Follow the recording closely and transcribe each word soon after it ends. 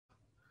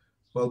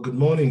Well, good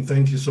morning.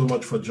 Thank you so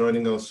much for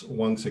joining us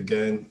once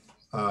again.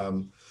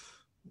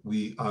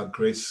 We are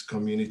Grace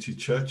Community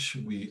Church.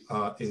 We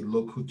are a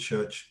local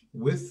church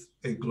with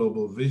a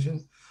global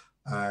vision,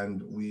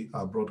 and we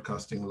are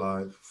broadcasting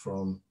live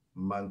from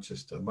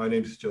Manchester. My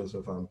name is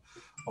Joseph. I'm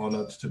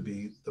honored to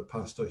be the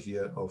pastor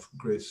here of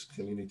Grace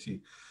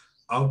Community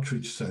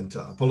Outreach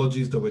Center.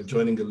 Apologies that we're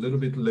joining a little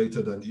bit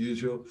later than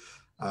usual,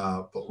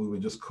 but we were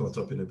just caught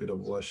up in a bit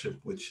of worship,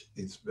 which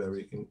is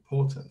very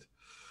important.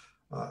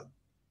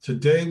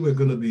 Today, we're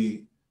going to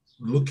be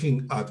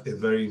looking at a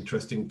very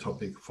interesting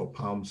topic for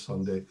Palm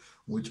Sunday,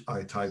 which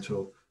I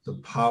title The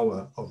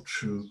Power of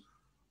True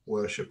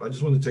Worship. I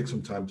just want to take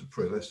some time to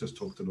pray. Let's just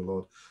talk to the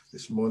Lord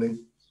this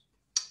morning.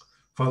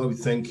 Father, we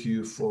thank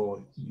you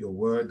for your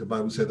word. The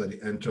Bible said that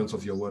the entrance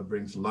of your word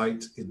brings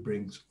light. It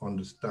brings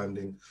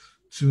understanding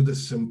to the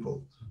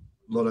simple.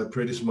 Lord, I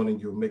pray this morning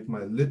you'll make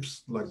my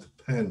lips like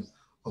the pen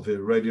of a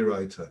ready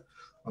writer.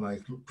 And I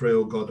pray,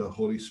 oh God, the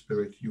Holy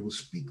Spirit, you will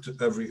speak to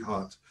every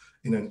heart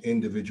in an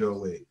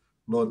individual way.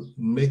 Lord,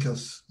 let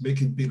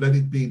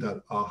it be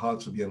that our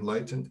hearts will be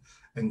enlightened,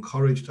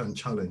 encouraged, and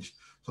challenged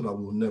so that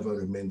we'll never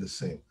remain the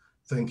same.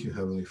 Thank you,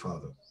 Heavenly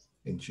Father.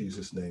 In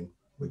Jesus' name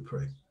we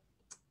pray.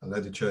 And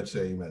let the church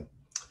say amen.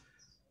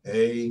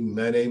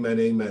 Amen, amen,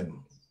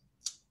 amen.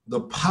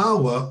 The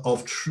power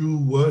of true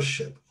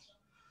worship.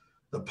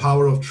 The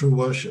power of true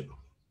worship.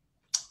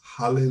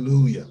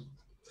 Hallelujah.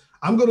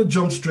 I'm going to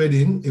jump straight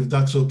in, if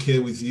that's okay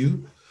with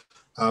you.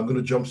 I'm going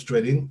to jump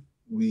straight in.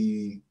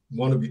 We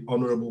want to be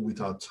honorable with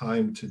our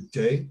time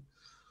today.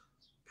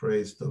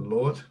 Praise the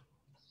Lord.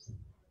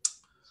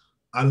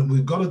 And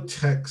we've got a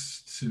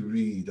text to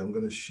read. I'm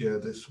going to share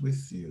this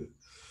with you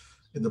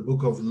in the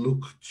book of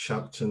Luke,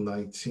 chapter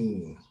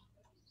 19.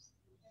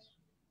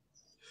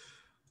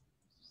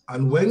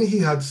 And when he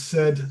had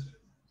said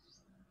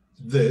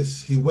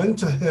this, he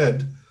went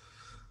ahead,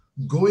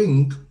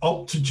 going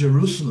up to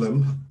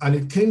Jerusalem, and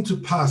it came to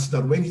pass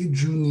that when he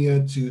drew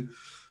near to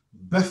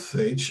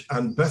Bethphage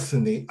and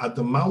Bethany at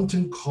the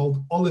mountain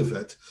called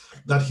Olivet,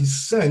 that he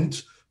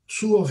sent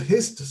two of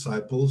his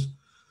disciples,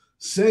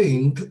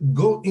 saying,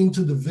 "Go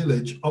into the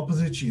village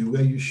opposite you,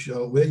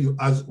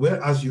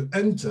 where as you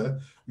enter,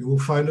 you will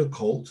find a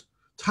colt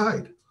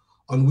tied,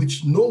 on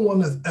which no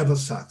one has ever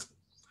sat.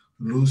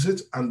 Loose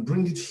it and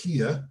bring it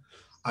here.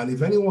 And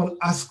if anyone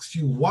asks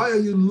you, why are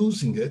you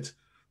loosing it?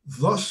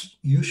 Thus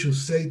you shall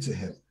say to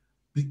him,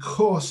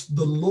 because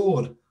the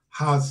Lord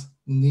has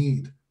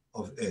need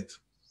of it."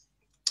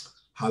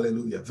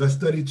 Hallelujah. Verse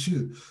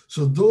 32.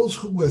 So those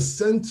who were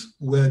sent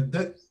went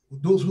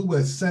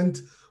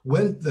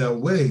their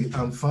way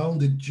and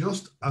found it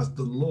just as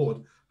the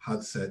Lord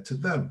had said to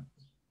them.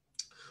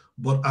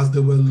 But as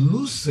they were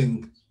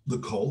loosing the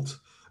colt,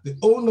 the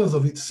owners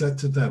of it said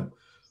to them,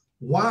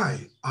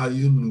 "Why are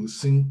you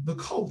loosing the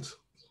colt?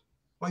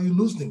 Why are you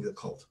loosening the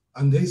colt?"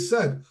 And they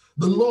said,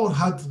 "The Lord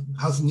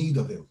has need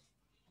of him."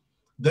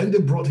 Then they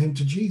brought him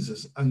to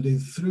Jesus, and they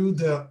threw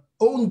their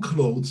own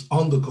clothes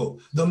on the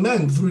colt. The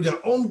men threw their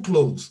own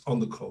clothes on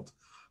the colt,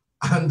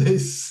 and they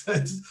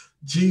set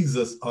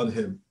Jesus on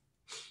him.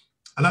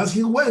 And as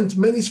he went,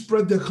 many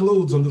spread their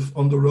clothes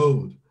on the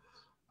road.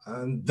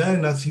 And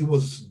then as he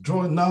was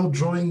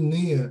drawing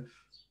near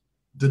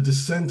the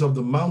descent of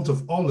the Mount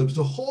of Olives,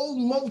 the whole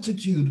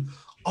multitude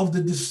of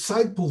the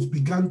disciples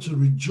began to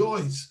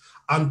rejoice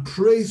and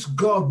praise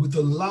God with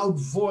a loud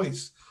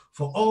voice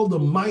for all the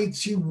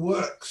mighty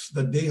works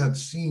that they had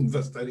seen.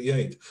 Verse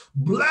 38,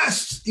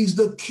 "Blessed is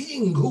the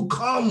King who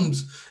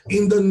comes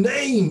in the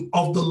name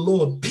of the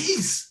Lord,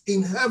 peace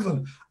in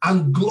heaven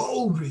and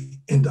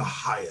glory in the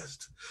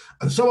highest."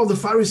 And some of the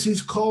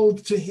Pharisees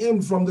called to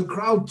him from the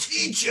crowd,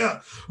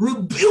 "Teacher,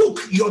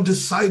 rebuke your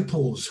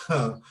disciples."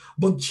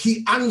 But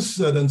he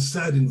answered and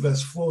said in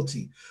verse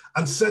 40,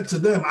 and said to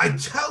them, "I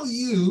tell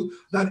you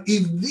that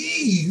if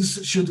these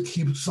should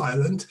keep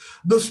silent,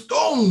 the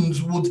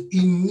stones would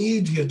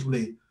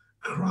immediately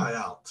cry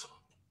out."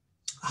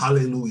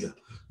 Hallelujah.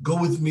 Go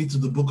with me to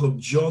the book of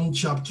John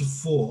chapter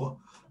 4,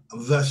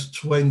 verse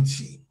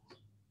 20.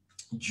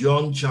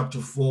 John chapter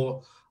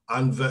 4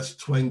 and verse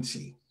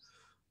 20.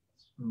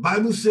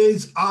 Bible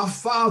says, "Our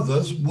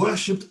fathers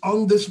worshipped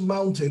on this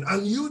mountain,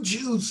 and you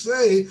Jews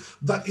say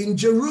that in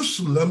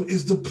Jerusalem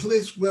is the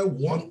place where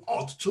one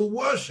ought to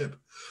worship."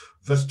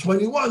 Verse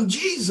 21,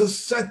 Jesus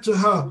said to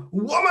her,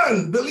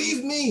 "Woman,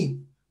 believe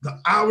me,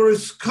 the hour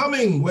is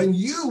coming when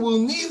you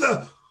will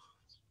neither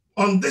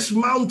on this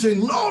mountain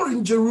nor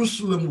in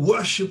Jerusalem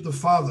worship the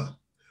Father.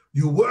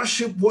 You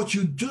worship what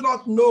you do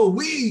not know.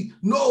 We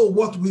know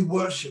what we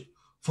worship,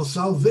 for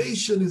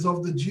salvation is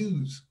of the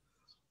Jews.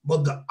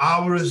 But the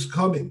hour is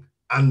coming,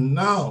 and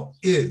now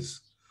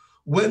is,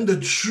 when the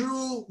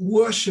true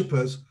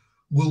worshipers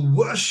will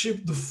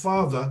worship the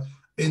Father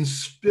in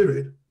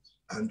spirit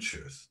and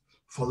truth.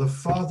 For the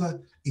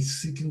Father is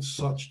seeking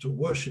such to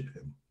worship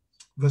him."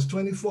 Verse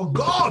 24,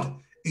 "God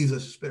is a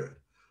spirit,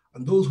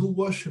 and those who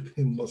worship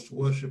him must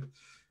worship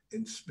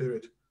in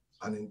spirit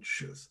and in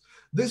truth."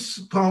 This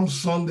Palm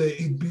Sunday,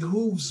 it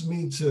behooves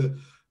me to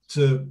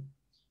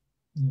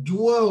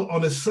dwell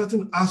on a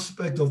certain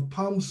aspect of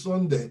Palm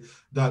Sunday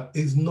that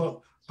is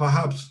not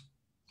perhaps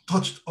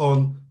touched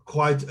on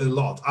quite a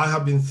lot. I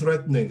have been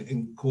threatening,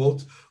 in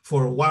quotes,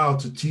 for a while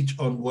to teach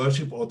on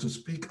worship or to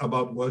speak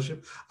about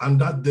worship, and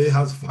that day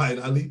has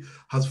finally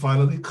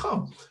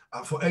come.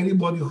 For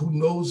anybody who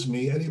knows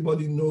me,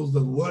 anybody knows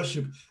that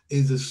worship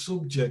is a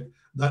subject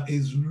that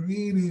is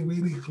really,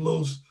 really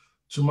close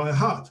to my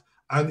heart.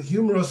 And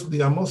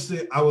humorously, I must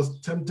say, I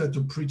was tempted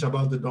to preach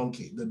about the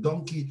donkey. The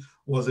donkey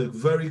was a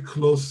very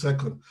close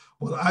second,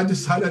 but I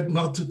decided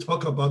not to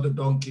talk about the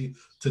donkey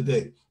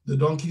today. The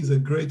donkey is a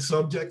great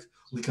subject.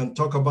 We can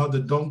talk about the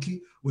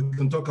donkey. We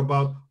can talk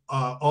about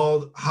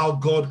all how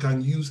God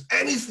can use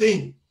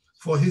anything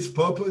for his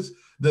purpose.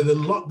 There's a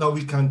lot that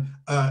we can,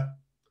 a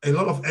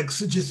lot of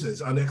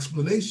exegesis and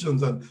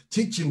explanations and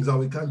teachings that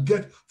we can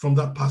get from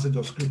that passage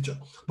of scripture.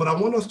 But I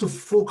want us to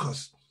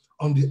focus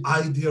on the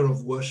idea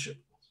of worship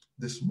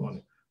this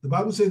morning. The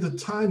Bible says the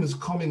time is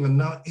coming and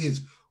now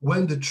is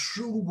when the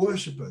true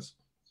worshipers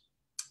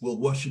will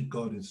worship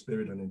God in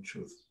spirit and in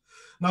truth.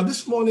 Now,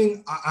 this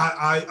morning,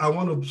 I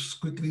want to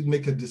quickly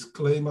make a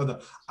disclaimer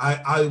that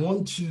I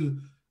want to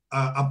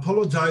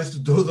apologize to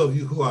those of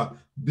you who have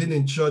been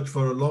in church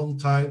for a long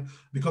time,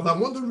 because I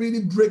want to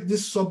really break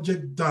this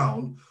subject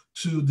down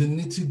to the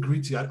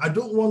nitty-gritty. I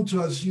don't want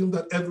to assume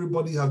that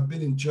everybody has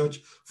been in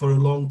church for a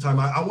long time.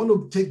 I want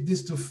to take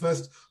this to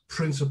first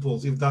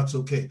principles, if that's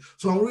okay.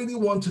 So I really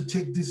want to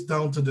take this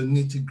down to the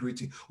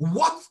nitty-gritty.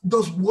 What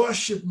does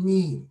worship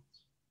mean?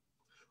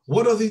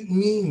 What does it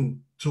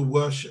mean to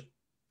worship?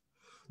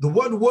 The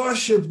word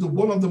worship,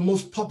 one of the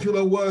most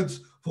popular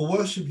words for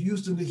worship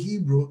used in the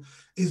Hebrew,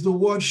 is the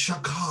word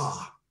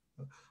shakar.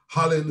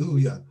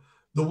 Hallelujah.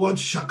 The word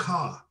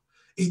shakar.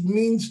 It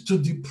means to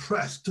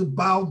depress, to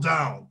bow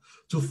down,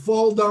 to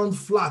fall down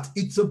flat.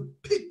 It's a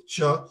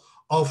picture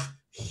of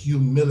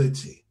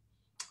humility.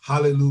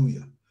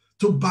 Hallelujah.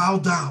 To bow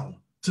down,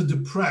 to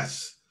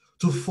depress,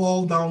 to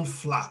fall down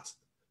flat.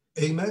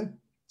 Amen.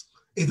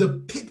 It's a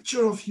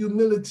picture of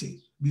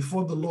humility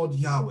before the Lord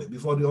Yahweh,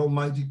 before the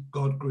Almighty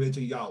God Creator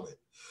Yahweh.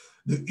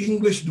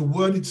 The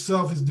word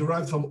itself is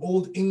derived from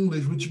Old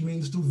English, which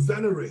means to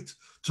venerate,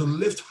 to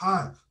lift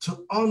high,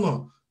 to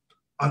honor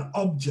an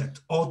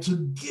object, or to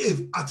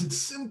give, at its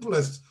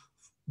simplest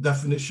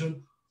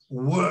definition,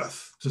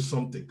 worth to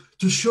something,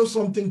 to show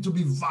something to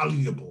be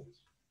valuable.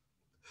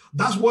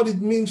 That's what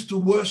it means to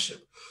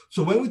worship.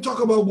 So when we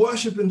talk about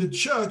worship in the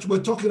church, we're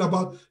talking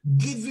about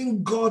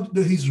giving God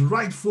his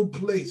rightful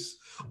place,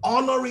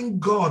 honoring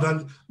God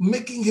and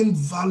making him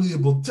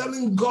valuable,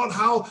 telling God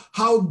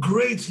how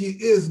great he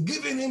is,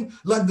 giving him,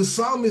 like the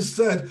psalmist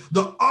said,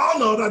 the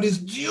honor that is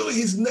due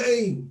his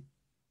name.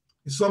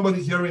 Is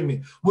somebody hearing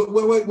me?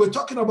 We're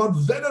talking about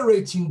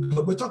venerating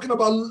God. We're talking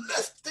about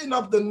lifting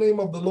up the name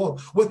of the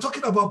Lord. We're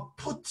talking about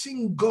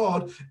putting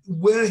God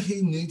where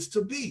he needs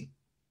to be.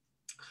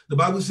 The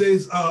Bible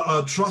says,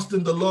 trust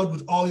in the Lord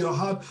with all your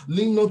heart,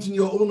 lean not in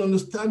your own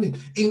understanding.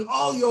 In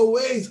all your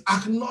ways,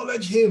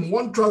 acknowledge him.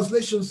 One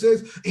translation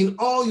says, in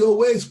all your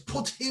ways,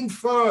 put him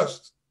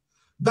first.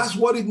 That's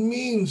what it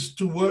means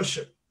to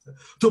worship,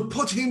 to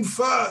put him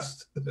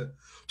first,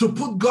 to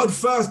put God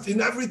first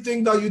in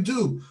everything that you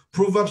do.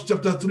 Proverbs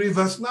chapter 3,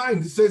 verse 9,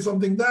 it says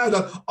something there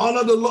that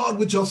honor the Lord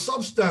with your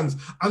substance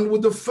and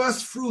with the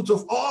first fruit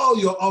of all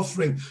your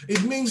offering.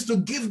 It means to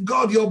give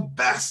God your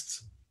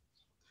best.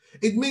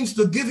 It means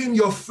to give him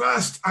your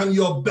first and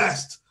your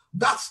best.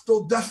 That's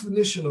the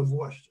definition of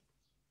worship.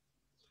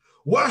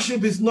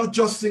 Worship is not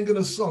just singing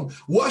a song.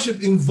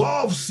 Worship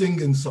involves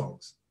singing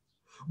songs.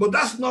 But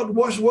that's not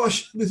what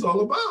worship is all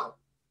about.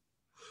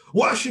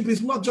 Worship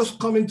is not just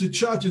coming to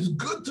church. It's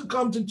good to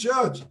come to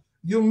church.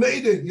 You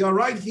made it. You're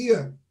right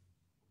here.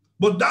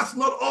 But that's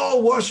not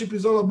all worship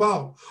is all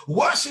about.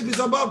 Worship is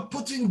about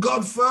putting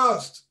God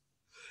first.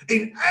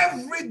 In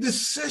every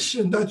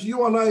decision that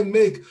you and I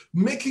make,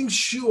 making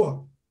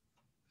sure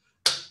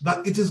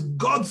that it is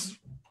God's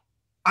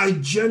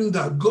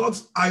agenda,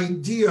 God's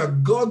idea,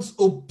 God's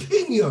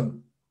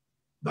opinion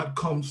that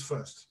comes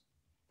first.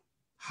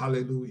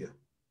 Hallelujah.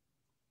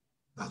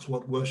 That's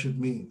what worship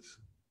means.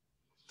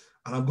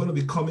 And I'm going to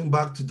be coming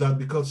back to that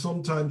because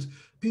sometimes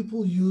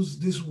people use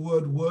this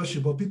word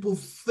worship, or people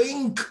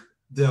think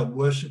they're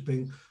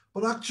worshiping,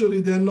 but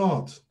actually they're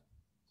not.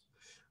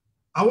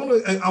 I want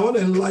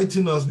to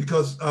enlighten us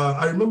because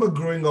I remember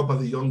growing up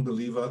as a young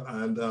believer,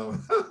 and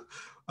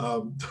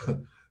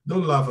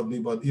don't laugh at me,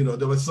 but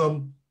there were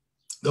some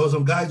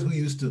guys who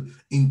used to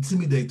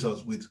intimidate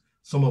us with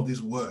some of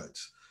these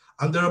words.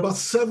 And there are about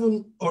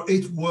 7 or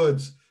 8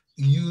 words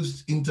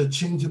used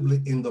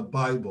interchangeably in the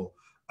Bible,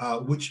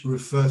 which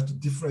refers to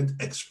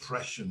different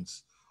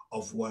expressions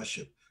of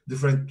worship,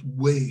 different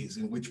ways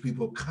in which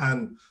people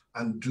can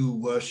and do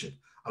worship.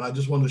 And I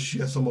just want to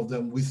share some of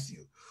them with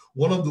you.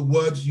 One of the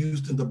words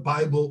used in the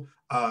Bible,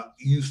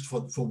 used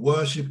for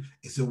worship,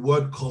 is a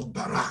word called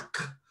barak,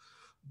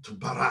 to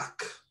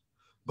barak.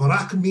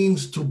 Barak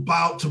means to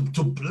bow,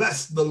 to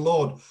bless the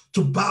Lord,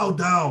 to bow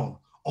down,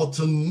 or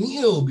to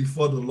kneel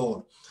before the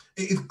Lord.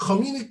 It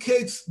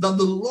communicates that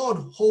the Lord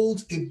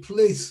holds a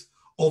place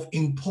of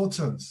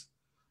importance.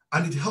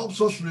 And it helps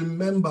us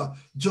remember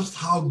just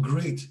how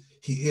great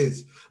he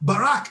is.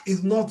 Barak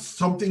is not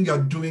something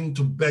you're doing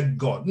to beg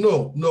God.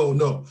 No, no,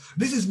 no.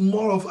 This is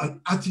more of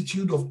an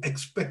attitude of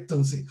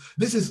expectancy.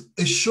 This is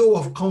a show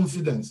of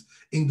confidence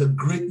in the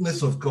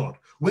greatness of God.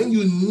 When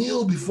you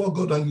kneel before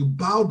God and you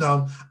bow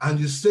down and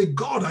you say,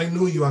 God, I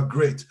know you are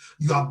great,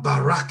 you are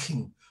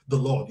baraking the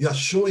Lord. You are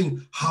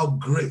showing how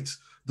great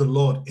the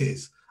Lord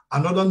is.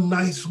 Another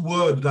nice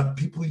word that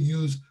people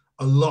use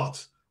a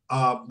lot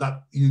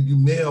that you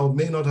may or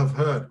may not have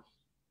heard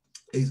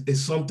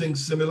is something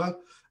similar.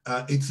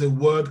 It's a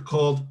word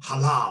called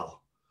halal.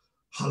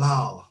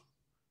 Halal.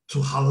 To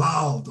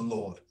halal the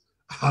Lord.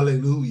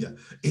 Hallelujah.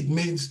 It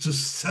means to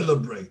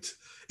celebrate.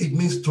 It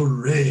means to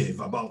rave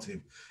about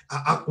him.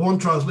 One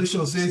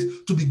translation says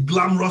to be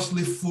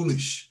glamorously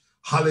foolish.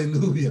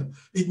 Hallelujah.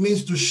 It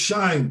means to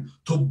shine,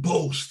 to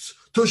boast,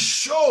 to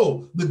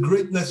show the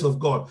greatness of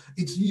God.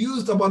 It's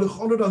used about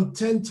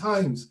 110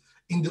 times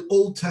in the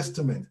Old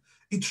Testament.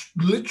 It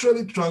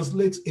literally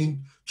translates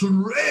in to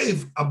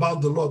rave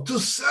about the Lord, to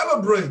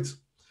celebrate.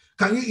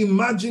 Can you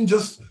imagine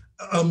just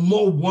a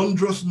more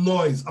wondrous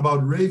noise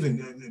about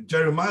raving?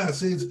 Jeremiah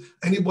says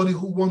anybody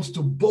who wants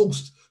to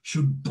boast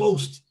should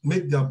boast,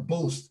 make their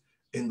boast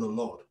in the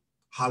Lord.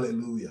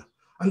 Hallelujah.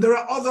 And there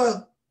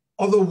are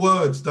other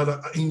words that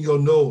are in your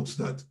notes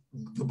that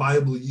the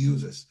Bible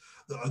uses.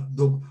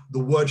 The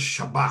word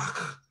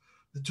shabach,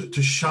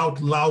 to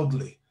shout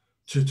loudly,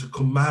 to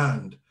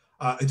command.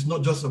 It's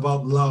not just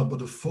about loud, but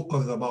the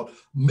focus is about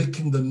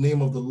making the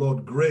name of the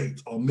Lord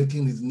great, or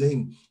making his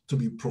name to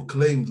be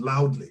proclaimed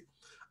loudly.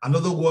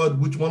 Another word,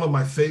 which one of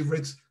my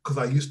favorites, because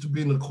I used to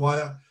be in the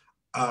choir,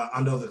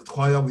 under the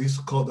choir we used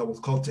to call, that was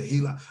called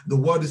tehillah. The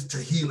word is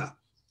tehillah.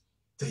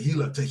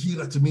 Tehillah.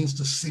 Tehillah means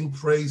to sing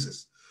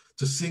praises,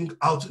 to sing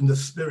out in the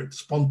spirit,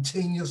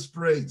 spontaneous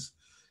praise.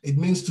 It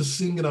means to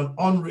sing in an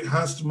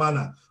unrehearsed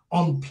manner,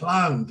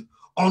 unplanned,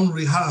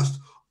 unrehearsed,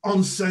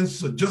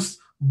 uncensored, just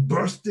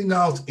bursting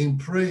out in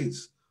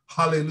praise.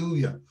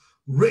 Hallelujah.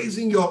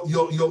 Raising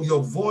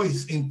your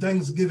voice in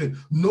thanksgiving.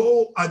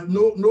 No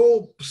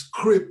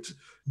script,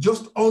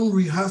 just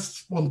unrehearsed,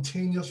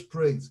 spontaneous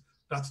praise.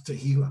 That's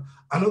tehillah.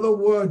 Another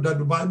word that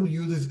the Bible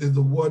uses is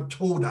the word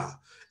todah.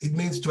 It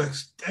means to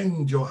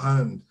extend your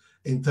hand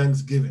in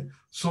thanksgiving.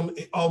 Some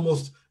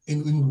almost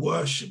in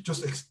worship,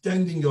 just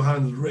extending your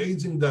hands,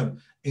 raising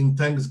them in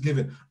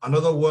thanksgiving.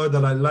 Another word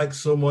that I like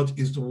so much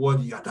is the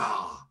word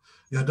yada.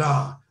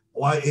 Yada.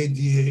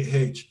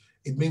 Y-A-D-A-H.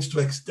 It means to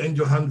extend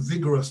your hand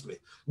vigorously.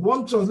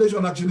 One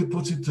translation actually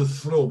puts it to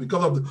throw,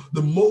 because of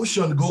the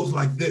motion goes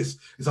like this.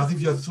 It's as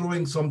if you're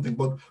throwing something,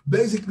 but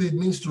basically it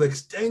means to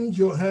extend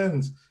your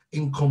hands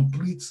in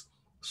complete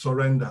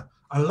surrender.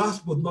 And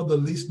last but not the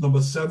least,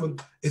 number 7,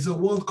 is a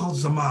word called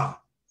zamar.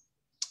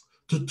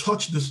 To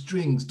touch the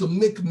strings, to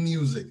make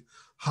music.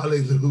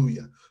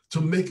 Hallelujah.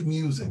 To make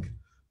music.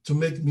 To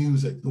make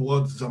music, the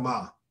word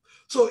zamar.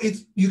 So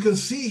you can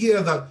see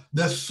here that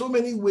there's so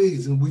many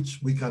ways in which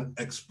we can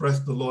express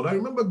the Lord. I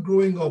remember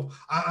growing up,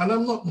 and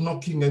I'm not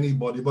knocking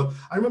anybody, but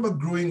I remember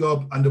growing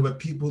up and there were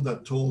people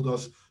that told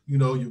us,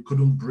 you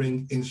couldn't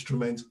bring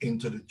instruments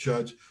into the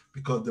church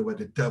because they were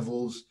the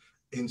devil's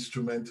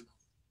instrument.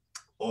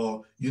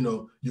 Or,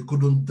 you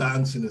couldn't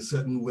dance in a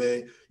certain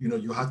way.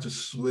 You had to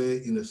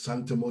sway in a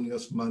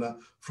sanctimonious manner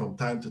from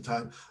time to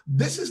time.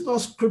 This is not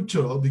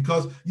scriptural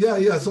because,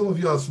 some of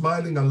you are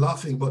smiling and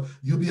laughing, but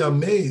you'll be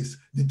amazed.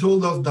 They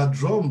told us that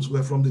drums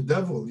were from the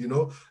devil,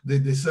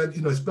 They said,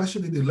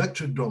 especially the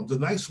electric drums, the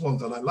nice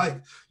ones that I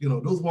like,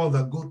 those ones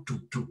that go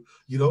to,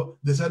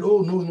 They said,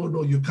 oh,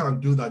 no, you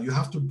can't do that. You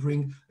have to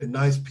bring a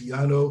nice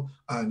piano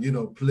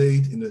and, play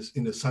it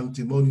in a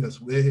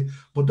sanctimonious way.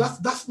 But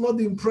that's not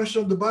the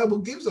impression the Bible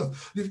gives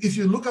us. If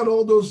you look at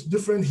all those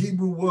different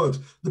Hebrew words,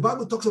 the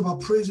Bible talks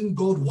about praising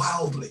God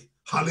wildly.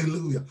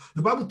 Hallelujah.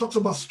 The Bible talks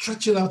about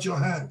stretching out your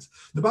hands.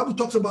 The Bible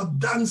talks about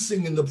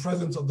dancing in the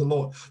presence of the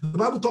Lord. The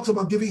Bible talks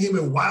about giving him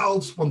a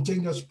wild,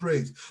 spontaneous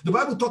praise. The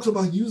Bible talks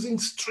about using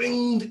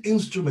stringed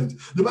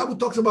instruments. The Bible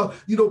talks about,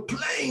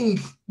 playing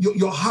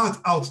your heart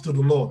out to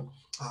the Lord.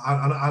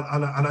 And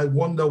I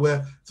wonder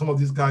where some of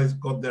these guys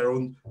got their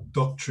own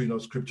doctrine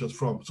of scriptures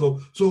from. So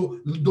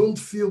don't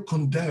feel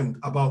condemned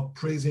about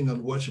praising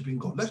and worshiping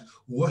God. Let's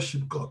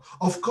worship God.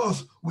 Of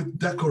course, with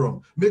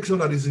decorum. Make sure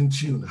that it's in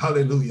tune.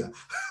 Hallelujah.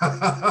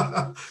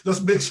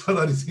 Just make sure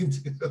that it's in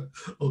tune.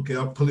 Okay,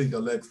 I'm pulling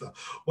your legs now.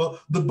 Well,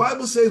 the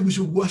Bible says we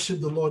should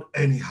worship the Lord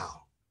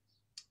anyhow.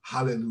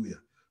 Hallelujah.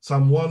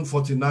 Psalm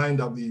 149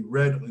 that we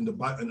read in the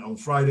Bible on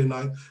Friday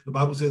night, the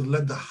Bible says,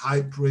 let the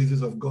high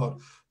praises of God,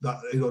 that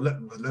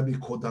let me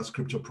quote that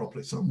scripture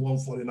properly. Psalm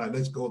 149.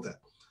 Let's go there.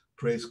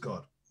 Praise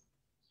God.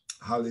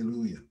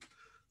 Hallelujah.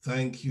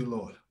 Thank you,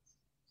 Lord.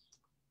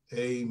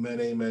 Amen,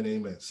 amen,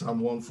 amen.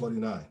 Psalm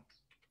 149.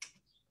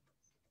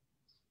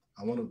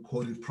 I want to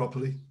quote it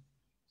properly.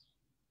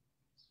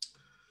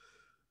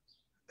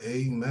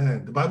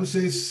 Amen. The Bible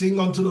says, sing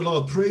unto the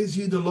Lord, praise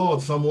ye the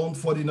Lord, Psalm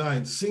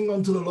 149. Sing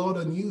unto the Lord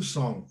a new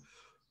song.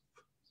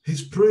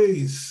 His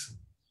praise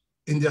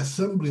in the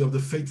assembly of the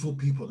faithful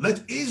people.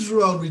 Let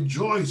Israel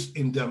rejoice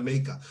in their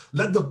maker.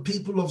 Let the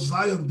people of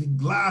Zion be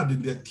glad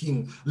in their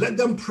king. Let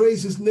them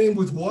praise his name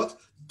with what?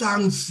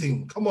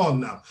 Dancing. Come on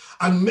now.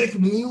 And make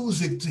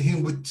music to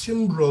him with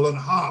timbrel and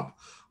harp.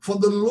 For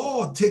the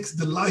Lord takes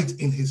delight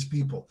in his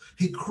people.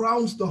 He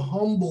crowns the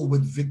humble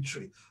with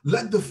victory.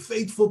 Let the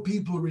faithful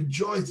people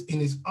rejoice in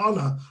his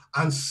honor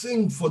and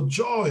sing for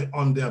joy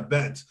on their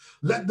beds.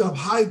 Let the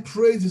high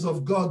praises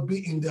of God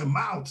be in their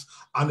mouths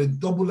and a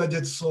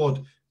double-edged sword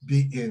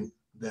be in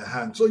their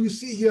hand. So you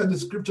see here, the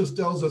scriptures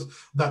tells us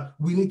that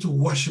we need to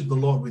worship the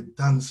Lord with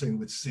dancing,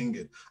 with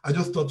singing. I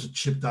just thought to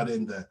chip that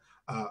in there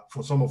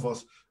for some of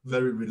us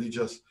very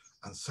religious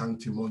and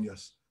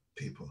sanctimonious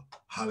people.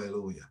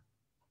 Hallelujah.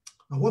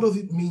 Now, what does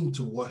it mean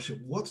to worship?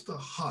 What's the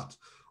heart?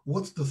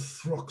 What's the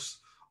thrust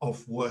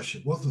of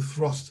worship? What's the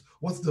thrust?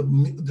 What's the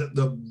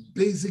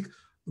basic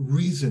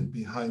reason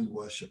behind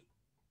worship?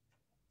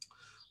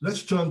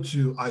 Let's turn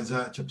to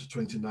Isaiah chapter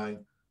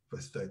 29,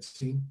 verse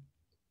 13.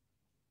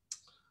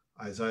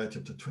 Isaiah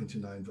chapter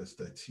 29, verse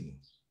 13.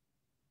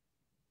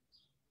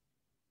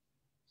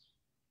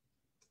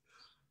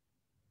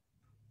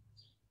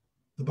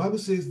 The Bible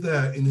says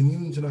there in the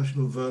New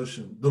International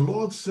Version, the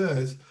Lord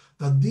says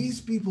that these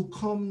people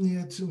come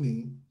near to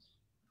me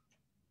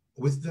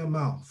with their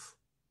mouth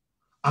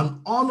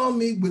and honor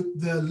me with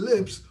their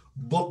lips,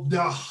 but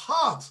their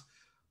hearts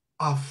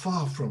are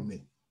far from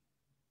me.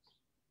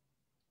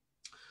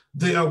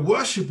 Their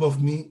worship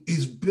of me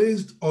is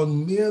based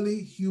on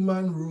merely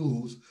human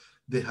rules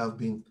they have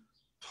been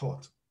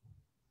taught.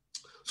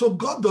 So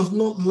God does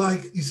not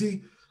like, you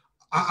see,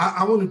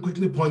 I want to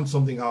quickly point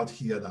something out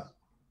here that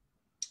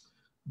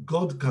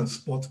God can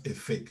spot a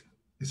fake.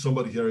 Is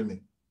somebody hearing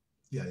me?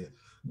 Yeah.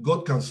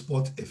 God can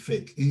spot a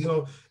fake. You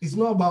know, it's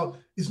not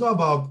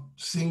about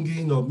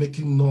singing or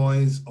making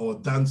noise or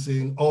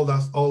dancing, all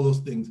those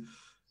things.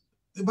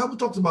 The Bible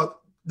talks about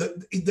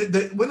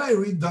that when I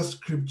read that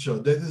scripture,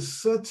 there's a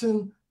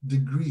certain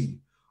degree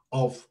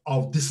of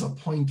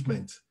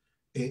disappointment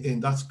in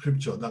that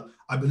scripture that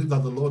I believe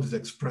that the Lord is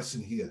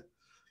expressing here.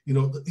 You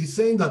know, he's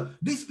saying that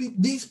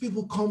these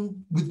people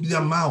come with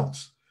their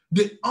mouths,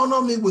 they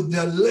honor me with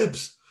their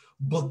lips,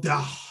 but their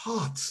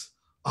hearts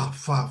are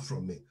far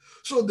from me.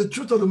 So the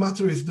truth of the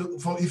matter is,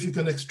 if you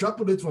can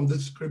extrapolate from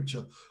this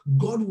scripture,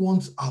 God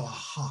wants our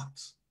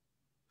hearts.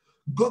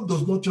 God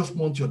does not just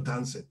want your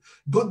dancing.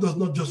 God does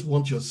not just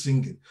want your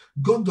singing.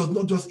 God does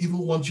not just even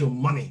want your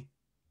money.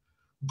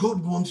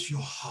 God wants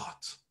your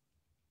heart.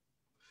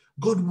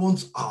 God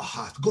wants our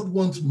heart. God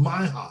wants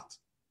my heart.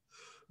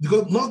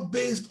 Because not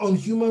based on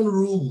human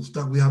rules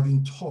that we have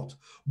been taught,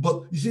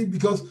 but you see,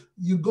 because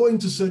you go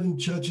into certain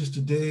churches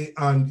today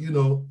and, you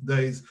know,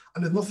 there's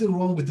nothing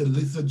wrong with the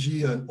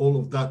liturgy and all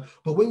of that.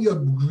 But when you're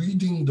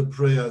reading the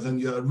prayers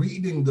and you're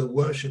reading the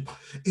worship,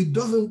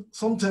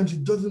 sometimes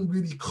it doesn't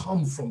really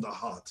come from the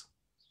heart.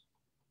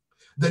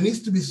 There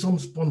needs to be some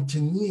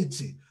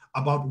spontaneity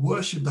about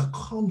worship that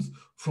comes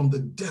from the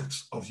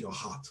depths of your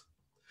heart.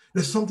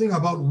 There's something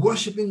about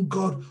worshiping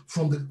God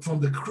from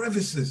the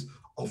crevices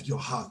of your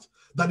heart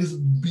that is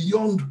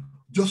beyond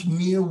just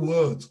mere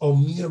words or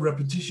mere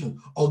repetition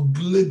or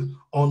glib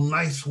or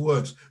nice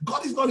words.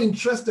 God is not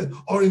interested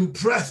or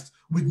impressed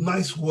with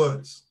nice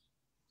words.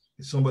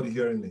 Is somebody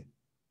hearing me?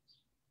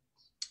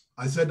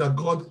 I said that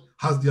God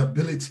has the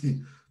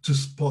ability to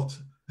spot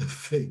a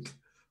fake.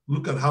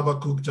 Look at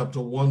Habakkuk chapter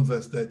 1,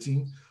 verse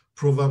 13,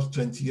 Proverbs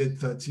 28,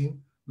 13.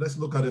 Let's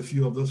look at a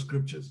few of those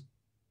scriptures.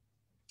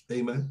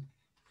 Amen.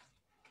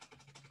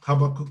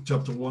 Habakkuk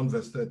chapter 1,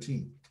 verse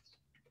 13.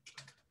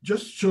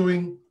 Just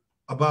showing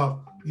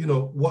about, you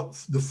know, what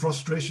the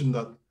frustration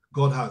that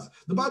God has.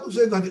 The Bible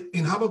says that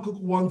in Habakkuk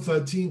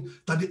 1:13,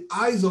 that the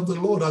eyes of the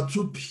Lord are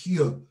too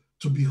pure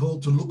to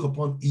behold, to look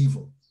upon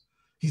evil.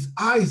 His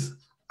eyes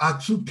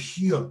are too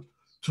pure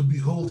to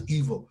behold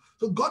evil.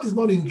 So God is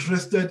not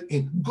interested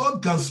in,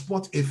 God can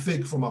spot a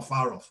fake from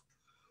afar off.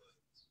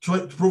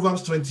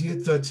 Proverbs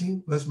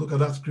 28:13, let's look at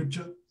that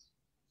scripture.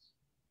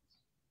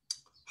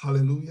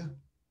 Hallelujah.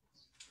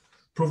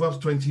 Proverbs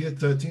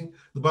 28:13.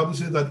 The Bible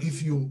says that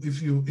if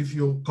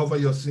you cover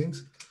your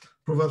sins,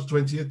 Proverbs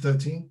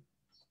 28:13.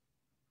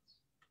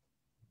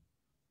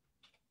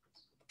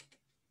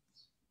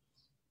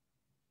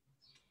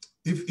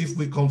 If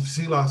we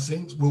conceal our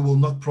sins, we will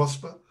not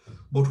prosper,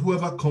 but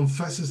whoever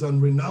confesses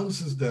and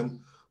renounces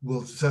them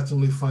will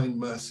certainly find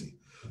mercy.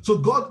 So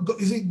God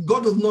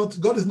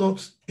is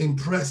not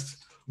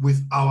impressed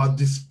with our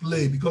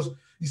display, because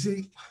you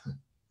see,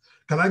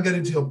 can I get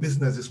into your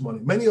business this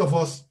morning? Many of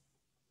us,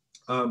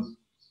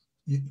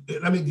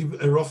 let me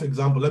give a rough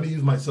example. Let me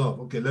use myself.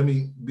 Okay, let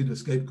me be the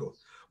scapegoat.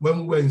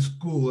 When we were in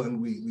school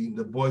and we in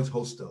the boys'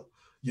 hostel,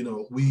 you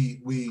know,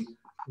 we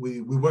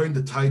weren't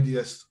the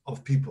tidiest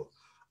of people,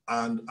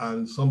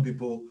 and some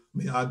people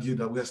may argue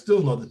that we are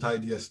still not the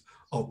tidiest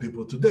of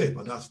people today,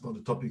 but that's not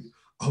the topic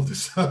of the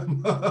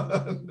sermon.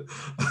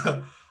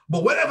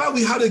 But whenever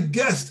we had a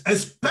guest,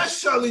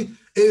 especially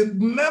a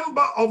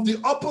member of the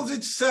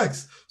opposite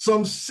sex,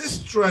 some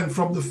sister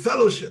from the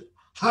fellowship,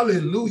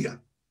 hallelujah.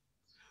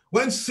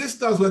 When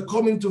sisters were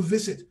coming to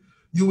visit,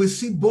 you will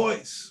see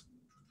boys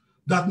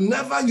that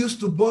never used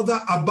to bother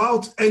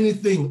about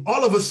anything.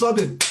 All of a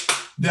sudden,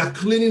 they are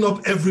cleaning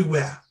up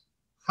everywhere.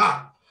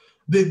 Ha!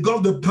 They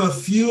got the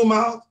perfume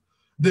out.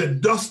 They're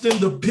dusting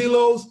the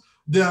pillows.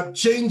 They are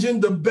changing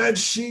the bed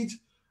sheet.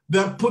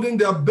 They're putting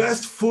their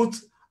best foot,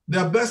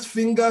 their best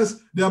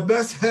fingers, their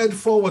best head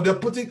forward. They're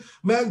putting,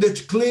 man, they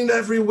clean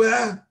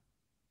everywhere.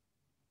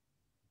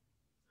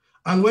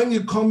 And when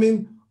you come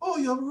in, oh,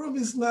 your room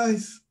is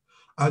nice.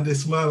 And they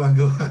smile and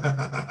go,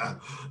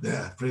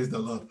 yeah, praise the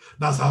Lord.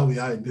 That's how we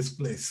are in this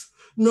place.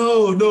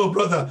 No,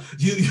 brother,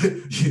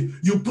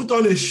 you put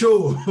on a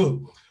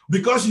show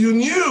because you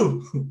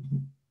knew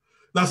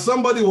that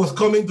somebody was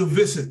coming to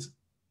visit.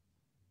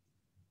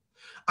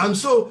 And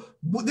so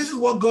this is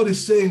what God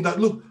is saying, that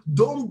look,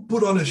 don't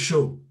put on a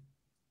show.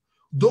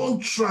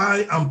 Don't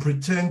try and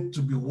pretend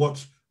to be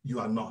what you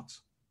are not.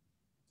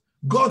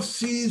 God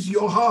sees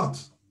your heart.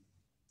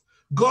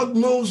 God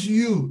knows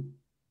you.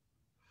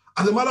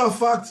 As a matter of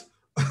fact,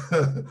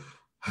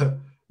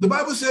 the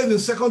Bible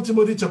says in 2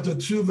 Timothy chapter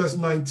 2, verse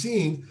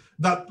 19,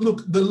 that,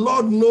 look, the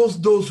Lord knows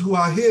those who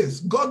are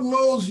his. God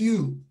knows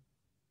you.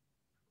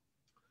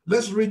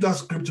 Let's read that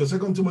scripture,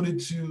 2 Timothy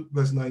 2,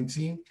 verse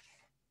 19.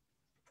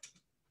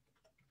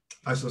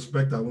 I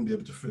suspect I won't be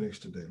able to finish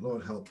today.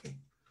 Lord, help me.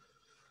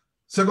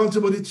 2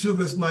 Timothy 2,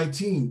 verse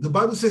 19. The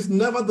Bible says,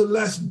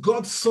 nevertheless,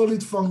 God's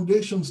solid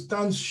foundation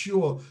stands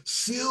sure,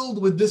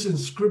 sealed with this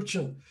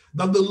inscription,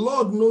 that the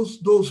Lord knows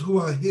those who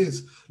are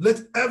his.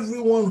 Let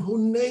everyone who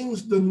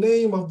names the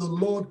name of the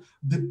Lord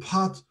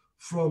depart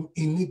from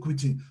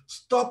iniquity.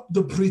 Stop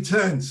the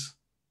pretense.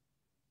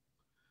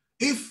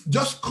 If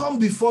just come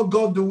before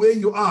God the way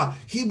you are.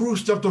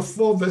 Hebrews chapter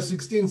 4, verse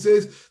 16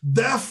 says,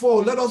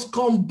 therefore, let us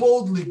come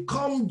boldly,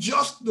 come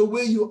just the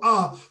way you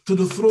are to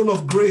the throne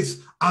of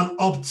grace and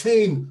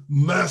obtain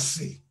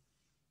mercy.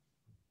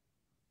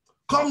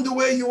 Come the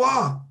way you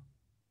are.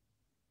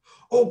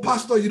 Oh,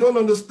 pastor, you don't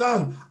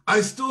understand. I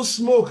still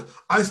smoke.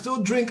 I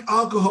still drink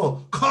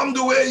alcohol. Come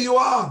the way you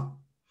are.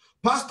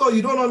 Pastor,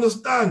 you don't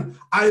understand.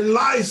 I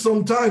lie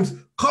sometimes.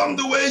 Come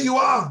the way you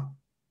are.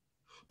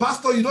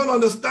 Pastor, you don't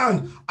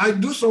understand. I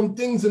do some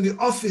things in the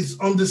office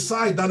on the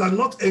side that are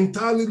not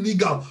entirely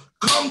legal.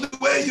 Come the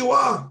way you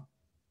are.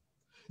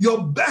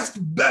 Your best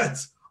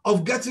bet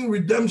of getting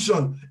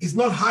redemption is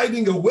not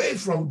hiding away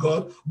from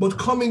God, but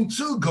coming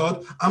to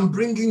God and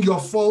bringing your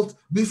fault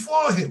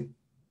before him.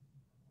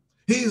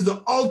 He is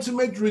the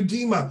ultimate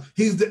redeemer.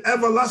 He is the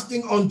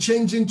everlasting,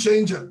 unchanging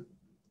changer.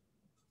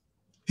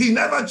 He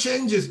never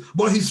changes,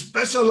 but he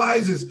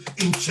specializes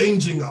in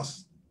changing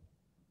us.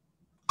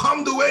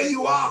 Come the way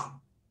you are.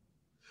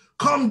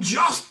 Come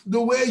just the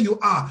way you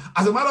are.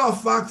 As a matter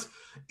of fact,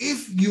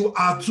 if you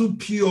are too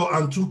pure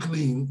and too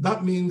clean,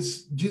 that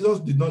means Jesus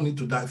did not need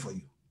to die for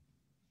you.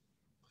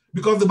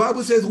 Because the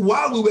Bible says,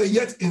 while we were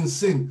yet in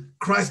sin,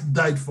 Christ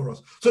died for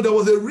us. So there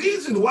was a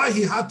reason why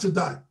he had to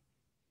die.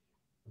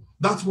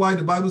 That's why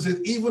the Bible says,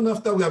 even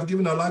after we have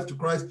given our life to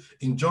Christ,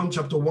 in John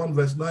chapter 1,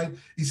 verse 9,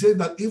 he said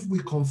that if we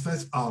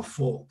confess our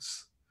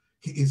faults,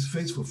 he is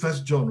faithful.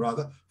 1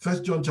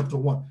 John chapter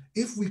 1.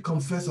 If we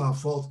confess our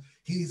faults,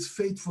 he is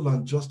faithful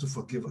and just to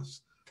forgive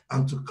us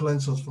and to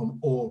cleanse us from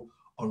all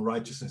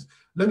unrighteousness.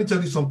 Let me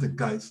tell you something,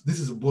 guys. This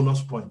is a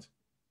bonus point.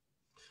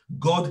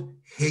 God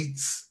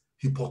hates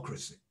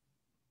hypocrisy.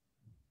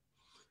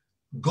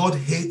 God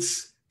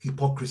hates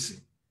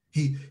hypocrisy.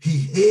 He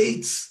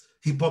hates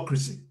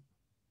hypocrisy.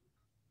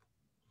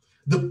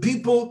 The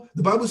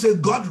Bible says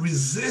God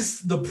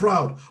resists the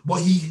proud,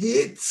 but he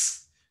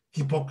hates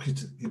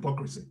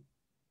hypocrisy.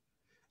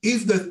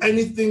 If there's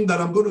anything that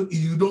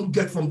you don't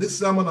get from this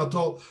sermon at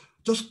all,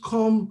 just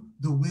come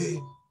the way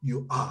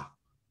you are.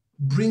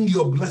 Bring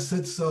your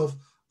blessed self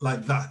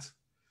like that.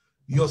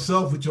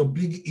 Yourself with your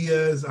big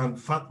ears and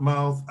fat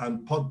mouth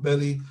and pot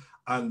belly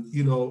and,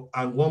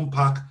 and one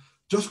pack.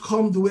 Just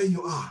come the way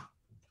you are.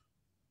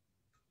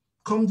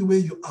 Come the way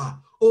you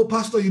are. Oh,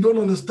 pastor, you don't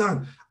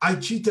understand. I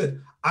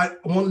cheated.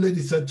 One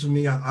lady said to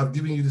me, I've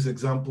given you this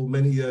example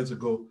many years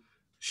ago.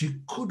 She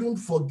couldn't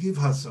forgive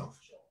herself.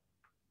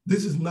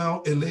 This is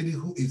now a lady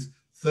who is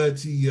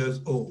 30 years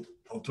old,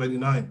 or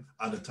 29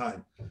 at the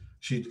time.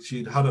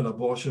 She'd had an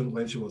abortion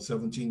when she was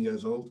 17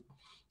 years old.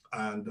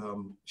 And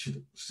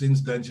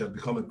since then, she had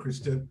become a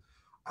Christian.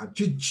 And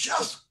she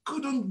just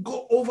couldn't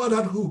go over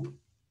that hoop.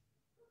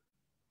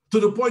 To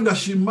the point that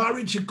she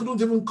married, she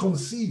couldn't even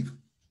conceive.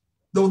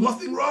 There was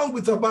nothing wrong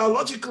with her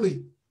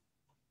biologically.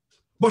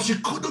 But she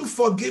couldn't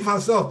forgive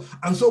herself.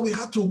 And so we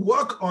had to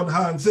work on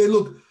her and say,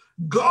 look,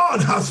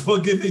 God has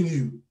forgiven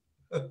you.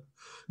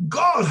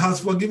 God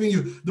has forgiven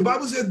you. The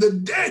Bible says the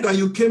day that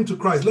you came to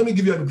Christ, let me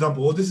give you an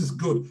example. Oh, this is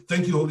good.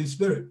 Thank you, Holy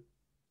Spirit.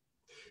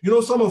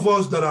 Some of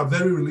us that are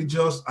very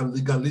religious and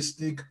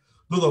legalistic,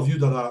 those of you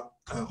that are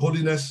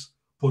holiness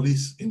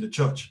police in the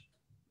church,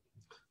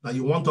 that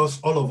you want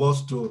all of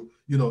us to,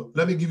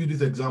 let me give you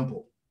this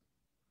example.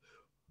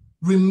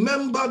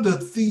 Remember the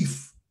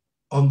thief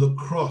on the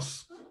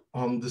cross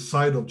on the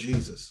side of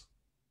Jesus.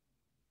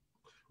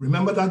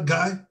 Remember that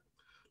guy?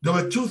 There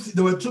were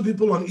two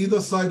people on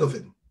either side of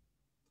him.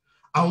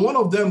 And one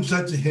of them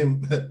said to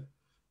him,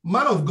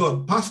 man of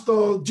God,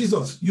 Pastor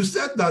Jesus, you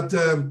said that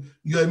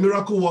you're a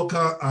miracle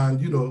worker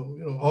and,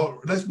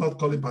 or let's not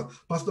call him pastor.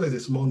 Pastor is a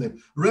small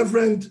name.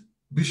 Reverend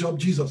Bishop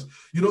Jesus,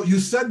 you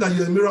said that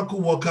you're a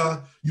miracle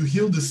worker, you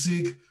heal the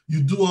sick,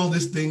 you do all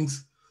these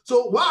things.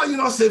 So why are you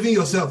not saving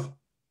yourself?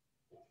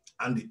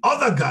 And the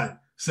other guy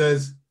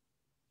says,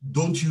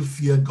 don't you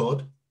fear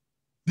God?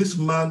 This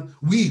man,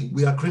 we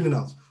are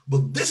criminals,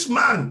 but this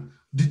man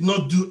did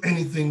not do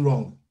anything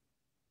wrong.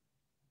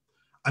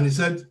 And he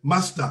said,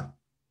 Master,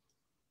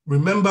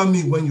 remember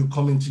me when you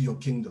come into your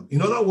kingdom.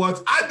 In other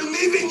words, I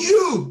believe in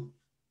you.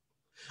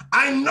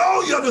 I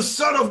know you're the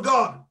Son of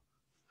God.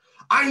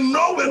 I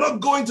know we're not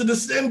going to the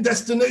same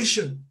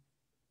destination.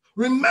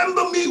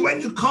 Remember me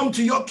when you come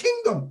to your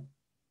kingdom.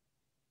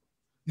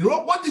 You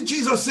know, what did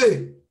Jesus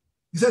say?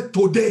 He said,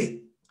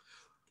 today,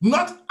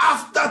 not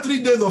after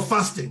 3 days of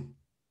fasting,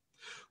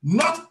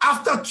 not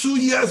after 2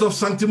 years of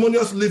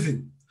sanctimonious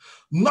living,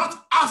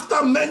 not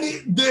after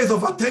many days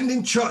of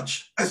attending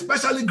church,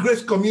 especially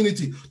Grace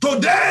Community.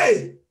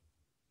 Today,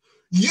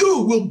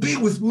 you will be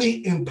with me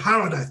in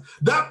paradise.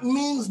 That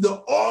means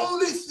the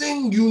only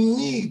thing you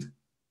need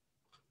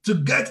to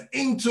get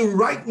into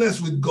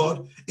rightness with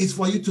God is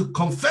for you to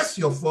confess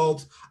your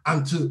faults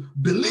and to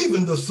believe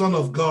in the Son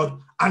of God.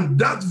 And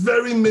that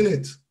very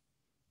minute,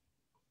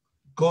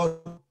 God,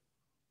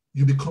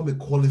 you become a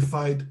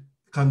qualified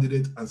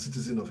candidate and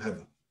citizen of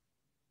heaven.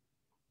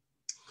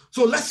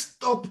 So let's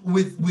stop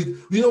with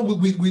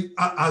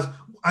as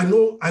I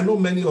know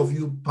many of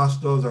you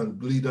pastors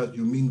and leaders,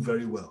 you mean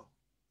very well.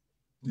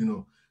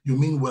 You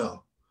mean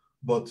well,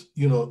 but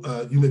you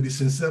may be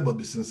sincere, but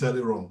be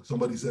sincerely wrong.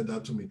 Somebody said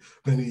that to me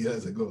many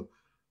years ago.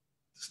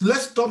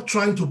 Let's stop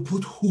trying to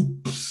put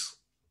hoops,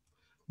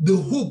 the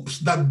hoops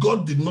that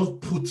God did not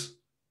put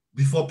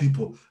before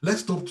people.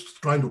 Let's stop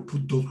trying to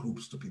put those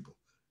hoops to people.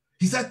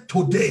 He said,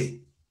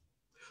 today.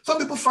 Some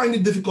people find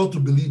it difficult to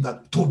believe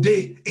that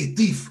today a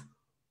thief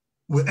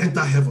will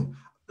enter heaven.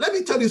 Let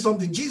me tell you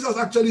something. Jesus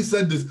actually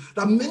said this,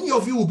 that many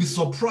of you will be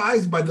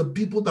surprised by the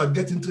people that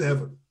get into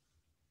heaven.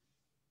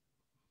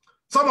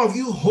 Some of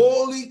you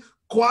holy,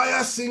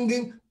 choir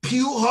singing,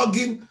 pew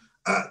hugging,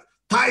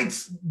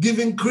 tithes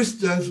giving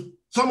Christians,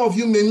 some of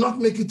you may not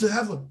make it to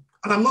heaven.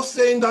 And I'm not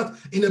saying that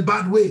in a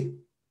bad way.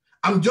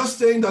 I'm just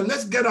saying that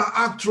let's get our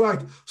act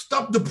right.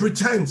 Stop the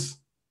pretense.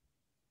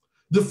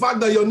 The fact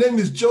that your name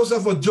is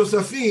Joseph or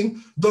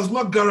Josephine does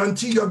not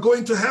guarantee you're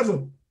going to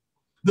heaven.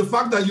 The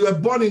fact that you were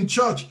born in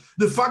church,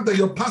 the fact that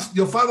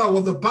your father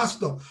was a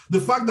pastor,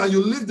 the fact that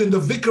you lived in the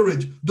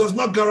vicarage does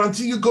not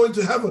guarantee you going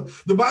to heaven.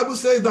 The Bible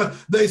says that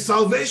there is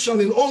salvation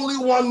in only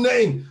one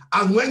name,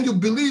 and when you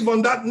believe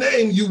on that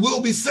name, you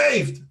will be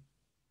saved.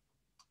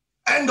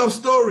 End of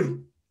story.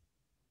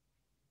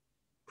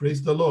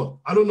 Praise the Lord.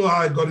 I don't know how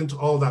I got into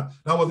all that.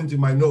 That wasn't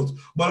in my notes.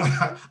 But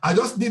I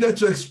just needed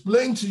to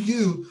explain to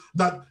you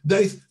that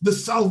the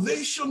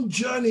salvation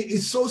journey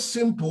is so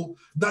simple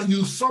that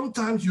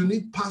sometimes you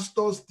need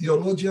pastors,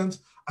 theologians,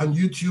 and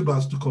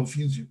YouTubers to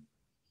confuse you.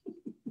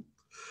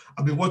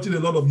 I've been watching a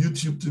lot of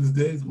YouTube these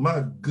days.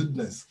 My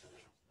goodness.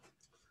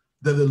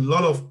 There's a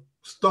lot of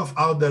stuff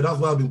out there. That's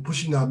why I've been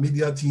pushing our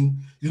media team.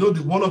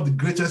 One of the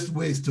greatest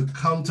ways to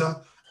counter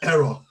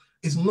error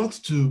is not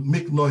to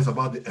make noise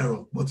about the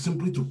error, but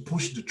simply to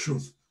push the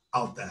truth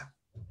out there.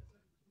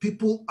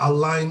 People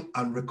align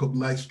and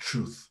recognize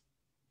truth.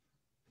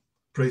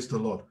 Praise the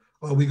Lord.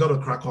 Well, we got to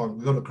crack on.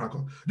 We got to crack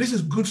on. This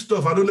is good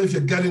stuff. I don't know if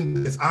you're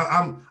getting this.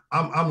 I'm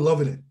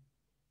loving it.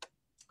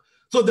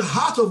 So the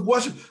heart of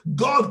worship,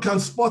 God can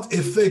spot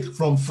a fake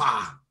from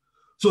far.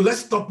 So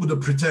let's stop with the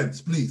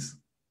pretense, please.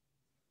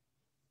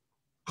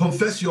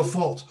 Confess your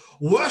faults.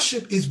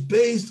 Worship is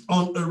based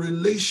on a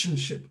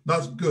relationship.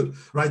 That's good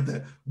right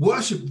there.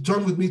 Worship,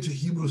 turn with me to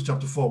Hebrews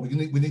chapter 4. We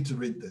need to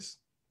read this.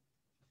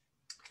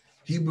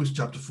 Hebrews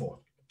chapter 4.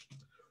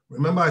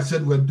 Remember I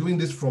said we're doing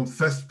this from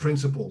first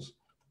principles.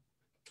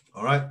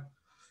 All right.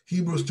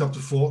 Hebrews chapter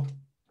 4.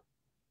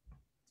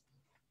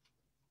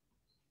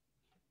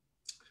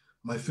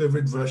 My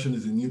favorite version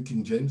is the New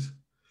King James.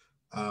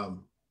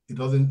 It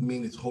doesn't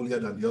mean it's holier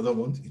than the other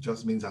ones. It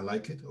just means I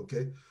like it,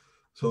 okay?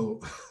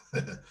 So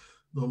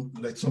don't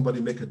let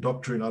somebody make a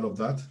doctrine out of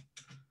that.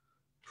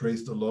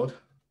 Praise the Lord.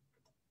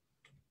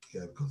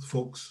 Yeah, because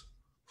folks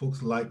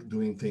like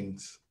doing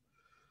things.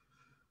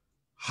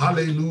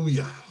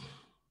 Hallelujah.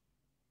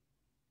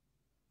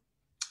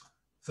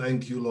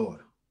 Thank you,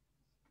 Lord.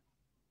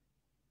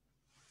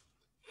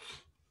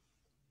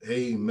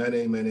 Amen,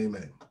 amen,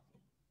 amen.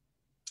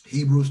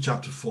 Hebrews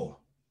chapter 4.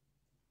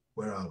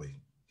 Where are we?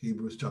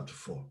 Hebrews chapter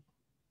 4.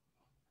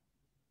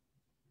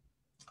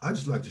 I'd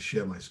just like to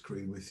share my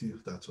screen with you,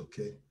 if that's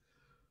okay.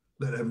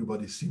 Let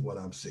everybody see what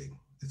I'm saying.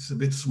 It's a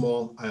bit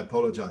small. I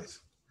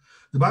apologize.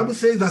 The Bible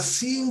says that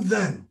seeing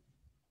then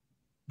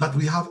that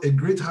we have a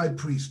great high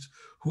priest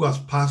who has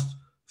passed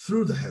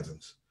through the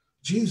heavens,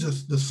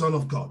 Jesus, the Son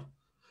of God,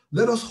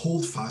 let us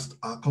hold fast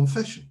our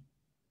confession.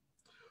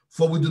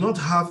 For we do not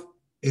have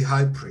a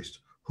high priest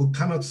who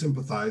cannot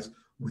sympathize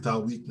with our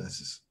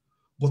weaknesses,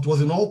 but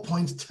was in all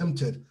points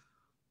tempted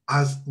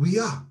as we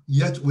are,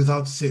 yet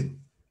without sin.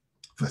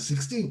 Verse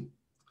 16,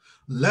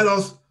 let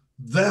us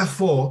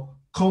therefore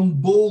come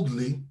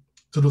boldly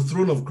to the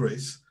throne of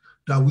grace,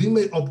 that we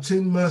may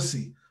obtain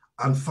mercy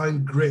and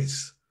find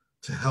grace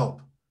to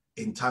help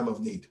in time of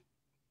need.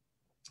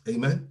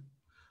 Amen.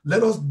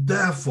 Let us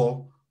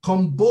therefore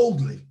come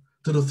boldly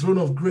to the throne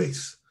of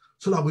grace,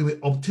 so that we may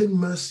obtain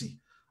mercy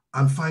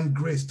and find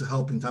grace to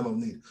help in time of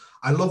need.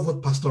 I love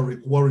what Pastor Rick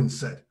Warren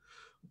said.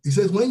 He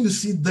says, when you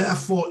see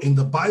therefore in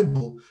the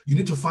Bible, you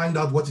need to find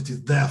out what it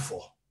is there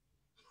for.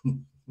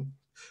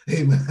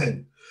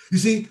 Amen. You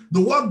see,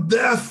 the word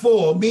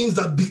therefore means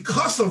that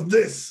because of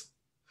this,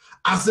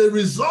 as a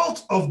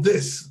result of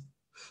this,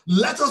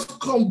 let us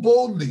come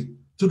boldly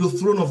to the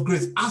throne of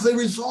grace. As a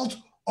result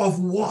of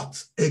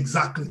what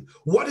exactly?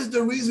 What is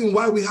the reason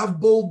why we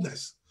have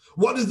boldness?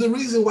 What is the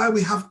reason why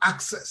we have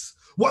access?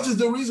 What is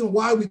the reason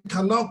why we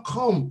can now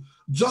come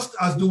just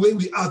as the way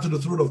we are to the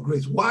throne of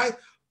grace? Why?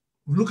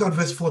 Look at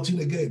verse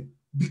 14 again.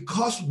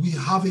 Because we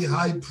have a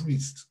high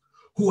priest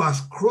who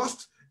has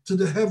crossed to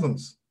the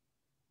heavens.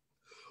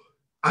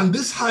 And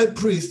this high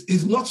priest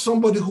is not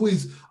somebody who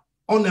is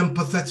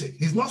unempathetic.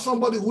 He's not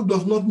somebody who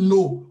does not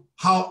know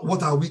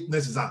what our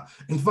weaknesses are.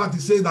 In fact, he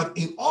says that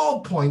in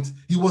all points,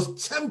 he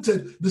was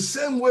tempted the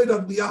same way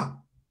that we are.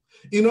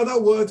 In other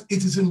words,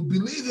 it is in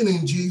believing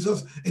in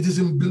Jesus, it is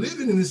in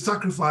believing in his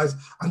sacrifice,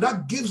 and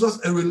that gives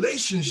us a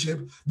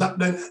relationship that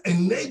then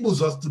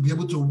enables us to be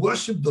able to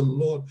worship the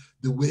Lord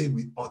the way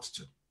we ought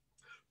to.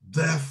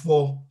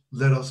 Therefore,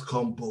 let us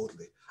come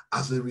boldly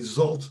as a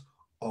result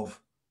of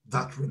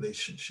that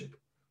relationship.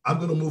 I'm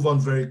going to move on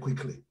very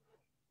quickly.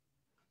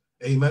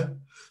 Amen.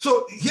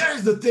 So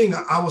here's the thing.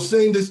 I was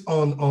saying this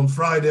on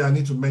Friday. I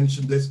need to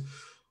mention this.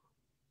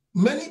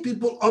 Many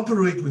people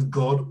operate with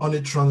God on a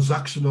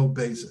transactional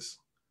basis.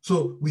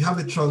 So we have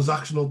a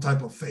transactional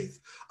type of faith.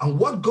 And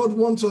what God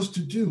wants us to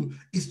do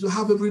is to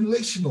have a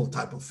relational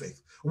type of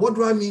faith. What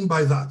do I mean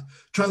by that?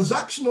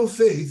 Transactional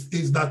faith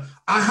is that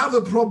I have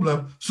a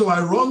problem, so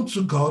I run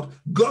to God.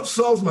 God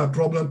solves my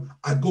problem.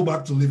 I go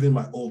back to living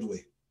my old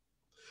way.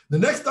 The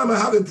next time I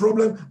have a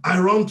problem, I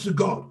run to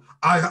God.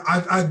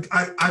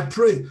 I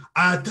pray.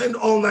 I attend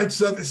all-night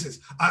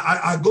services.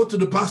 I go to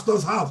the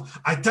pastor's house.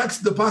 I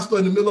text the pastor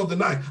in the middle of the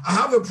night. I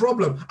have a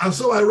problem, and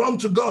so I run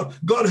to God.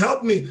 God,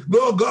 help me.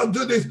 God,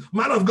 do this.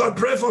 Man of God,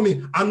 pray for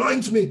me.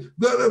 Anoint me.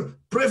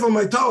 Pray for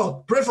my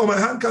towel. Pray for my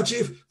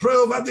handkerchief. Pray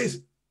over this.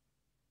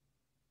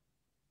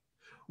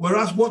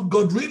 Whereas what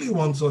God really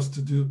wants us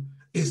to do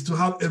is to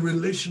have a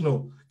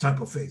relational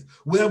type of faith,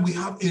 where we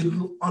have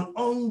an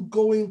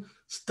ongoing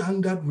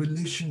standard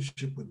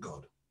relationship with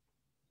God.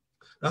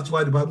 That's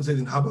why the Bible says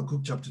in Habakkuk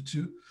chapter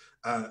 2,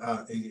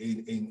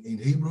 in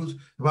Hebrews,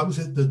 the Bible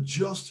says, the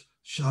just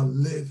shall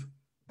live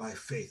by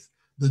faith.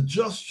 The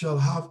just shall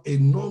have a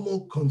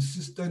normal,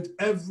 consistent,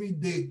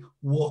 everyday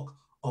walk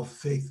of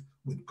faith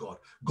with God.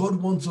 God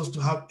wants us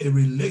to have a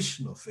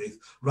relational faith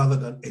rather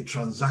than a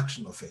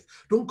transactional faith.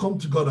 Don't come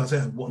to God and say,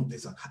 I want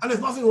this. And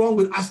there's nothing wrong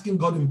with asking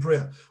God in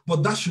prayer,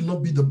 but that should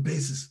not be the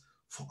basis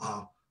for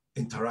our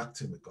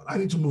interacting with God. I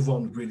need to move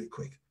on really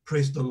quick.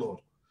 Praise the Lord.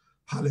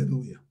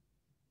 Hallelujah.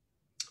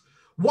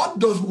 What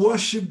does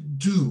worship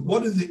do?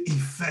 What is the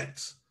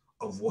effect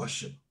of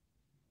worship?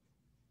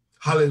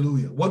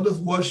 Hallelujah. What does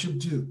worship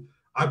do?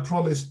 I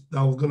promised that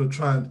I was going to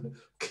try and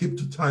keep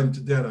the time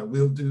today, and I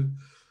will do.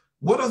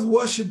 What does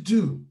worship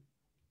do?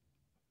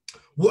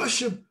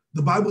 Worship,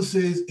 the Bible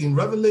says in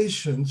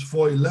Revelations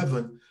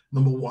 4:11,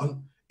 number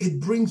 1, it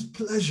brings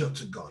pleasure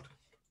to God.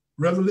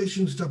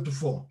 Revelations chapter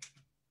 4.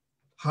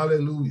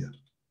 Hallelujah.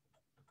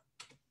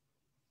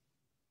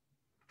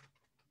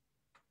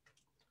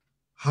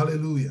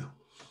 Hallelujah.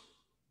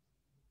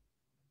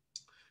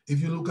 If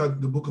you look at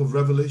the book of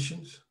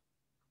Revelations,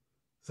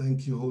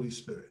 thank you, Holy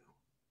Spirit.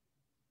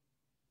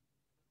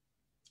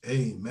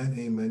 Amen,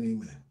 amen,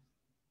 amen.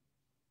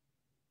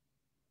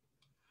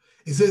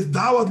 It says,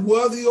 thou art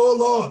worthy, O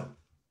Lord,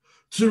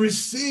 to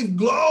receive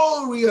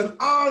glory and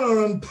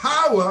honor and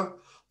power,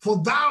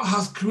 for thou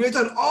hast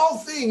created all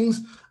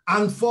things,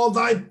 and for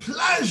thy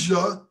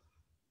pleasure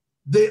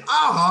they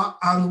are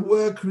and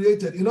were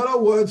created. In other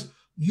words,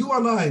 you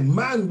and I,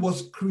 man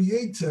was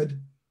created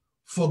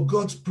for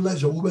God's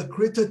pleasure. We were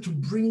created to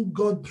bring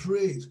God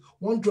praise.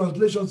 One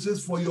translation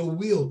says, for your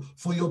will,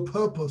 for your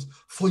purpose,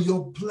 for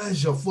your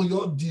pleasure, for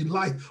your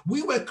delight.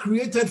 We were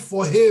created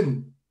for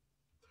him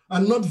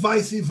and not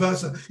vice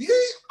versa.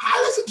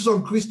 I listen to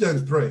some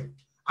Christians pray.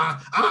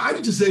 I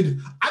need to say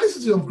this. I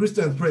listen to some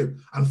Christians pray.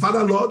 And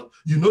Father, Lord,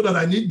 you know that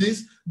I need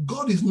this.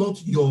 God is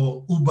not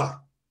your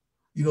Uber.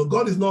 You know,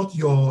 God is not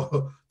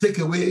your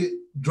takeaway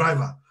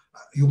driver.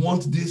 You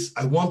want this,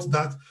 I want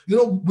that. You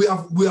know,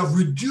 we have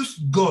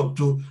reduced God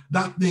to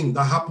that thing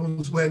that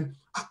happens when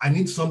I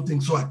need something,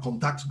 so I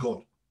contact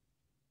God.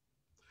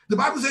 The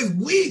Bible says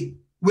we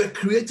were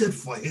created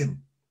for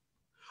him.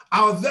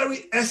 Our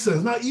very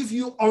essence. Now, if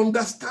you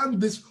understand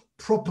this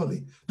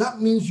properly, that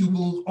means it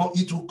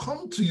will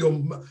come to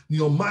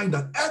your mind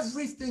that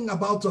everything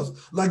about us,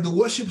 like the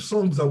worship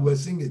songs that we're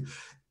singing,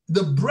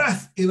 the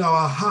breath in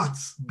our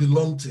hearts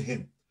belong to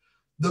him.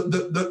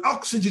 The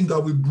oxygen that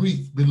we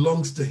breathe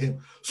belongs to him.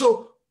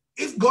 So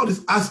if God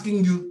is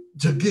asking you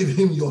to give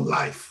him your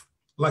life,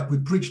 like we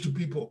preach to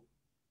people,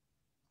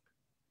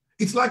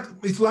 it's like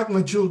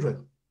my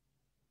children,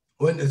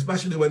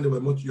 especially when they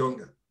were much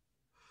younger.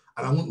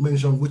 And I won't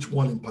mention which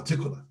one in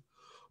particular.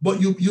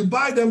 But you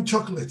buy them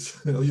chocolates,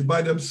 you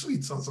buy them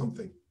sweets or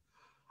something.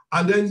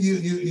 And then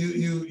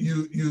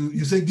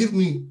you say, give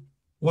me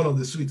one of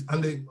the sweets.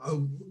 And they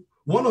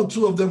one or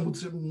two of them would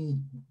say,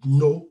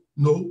 no.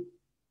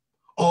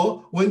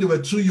 Or when they were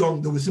too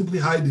young, they would simply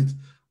hide it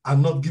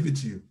and not give it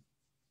to you.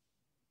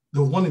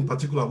 There was one in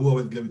particular who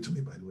always gave it to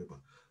me, by the way, but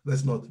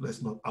let's not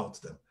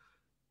out them.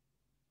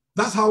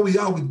 That's how we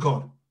are with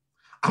God.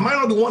 Am I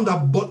not the one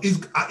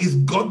that is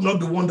God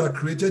not the one that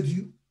created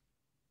you?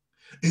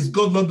 Is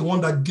God not the one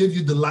that gave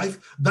you the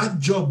life, that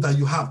job that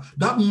you have,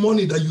 that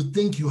money that you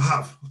think you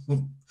have?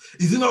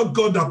 Is it not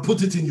God that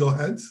put it in your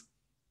hands?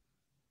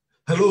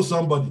 Hello,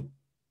 somebody.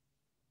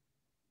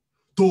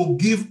 To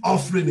give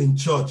offering in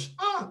church.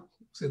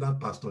 Say that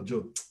Pastor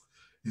Joe.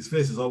 His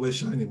face is always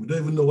shining. We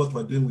don't even know what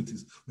we're doing with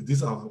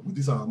this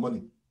our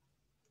money.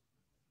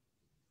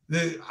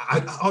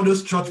 All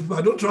those church people,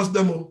 I don't trust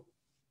them all.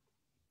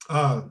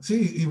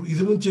 See,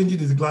 he's even changing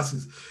his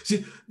glasses.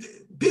 See,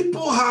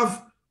 people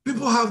have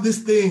this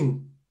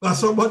thing that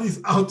somebody's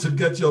out to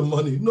get your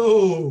money.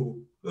 No.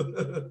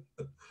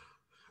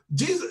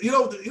 Jesus,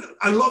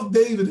 I love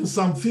David in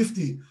Psalm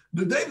 50.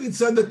 David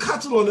said, the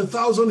cattle on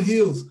 1,000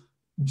 hills,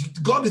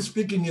 God is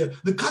speaking here,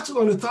 the cattle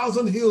on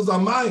 1,000 hills are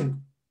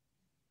mine.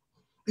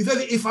 He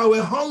said, if I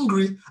were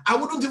hungry, I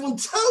wouldn't even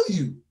tell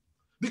you,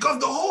 because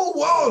the whole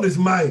world is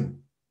mine.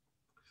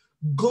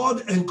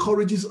 God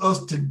encourages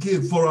us to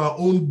give for our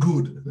own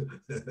good.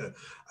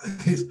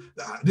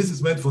 This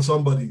is meant for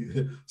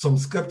somebody, some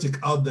skeptic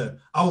out there.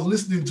 I was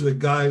listening to a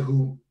guy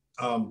who,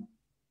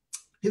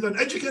 he's an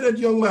educated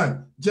young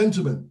man,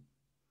 gentleman.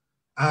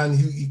 And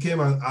he came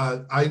and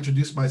I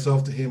introduced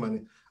myself to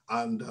him,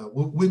 and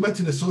we met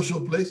in a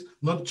social place,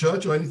 not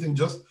church or anything,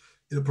 just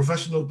in a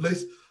professional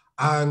place.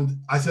 And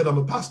I said, I'm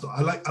a pastor.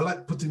 I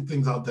like putting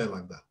things out there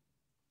like that.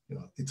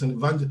 It's an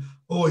evangel.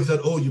 Oh, he said,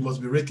 oh, you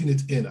must be raking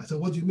it in. I said,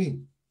 what do you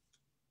mean?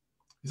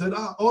 He said,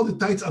 all the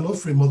tithes and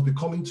offering must be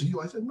coming to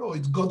you. I said, no,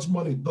 it's God's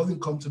money. It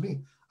doesn't come to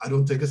me. I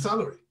don't take a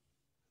salary.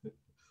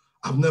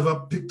 I've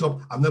never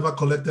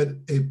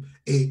collected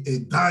a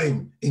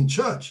dime in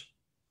church.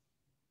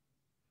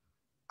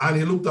 And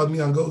he looked at me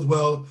and goes,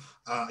 well,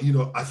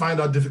 I find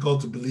that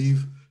difficult to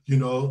believe,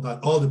 that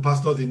all the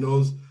pastors he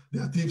knows, they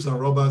are thieves and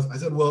robbers. I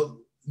said, well,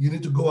 you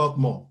need to go out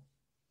more.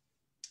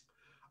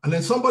 And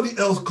then somebody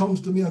else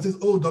comes to me and says,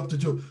 oh, Dr.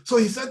 Joe. So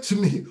he said to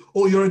me,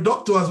 oh, you're a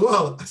doctor as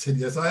well. I said,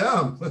 yes, I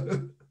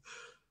am.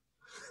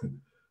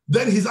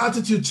 Then his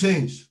attitude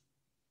changed.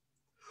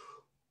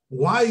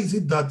 Why is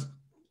it that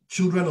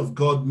children of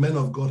God, men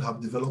of God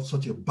have developed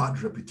such a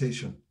bad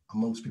reputation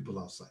amongst people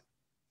outside?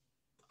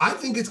 I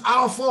think it's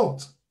our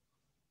fault.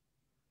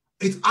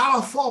 It's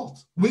our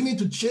fault. We need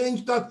to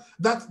change that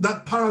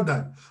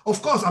paradigm.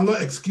 Of course, I'm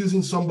not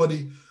excusing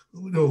somebody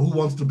who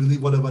wants to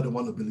believe whatever they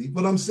want to believe,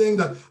 but I'm saying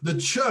that the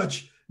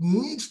church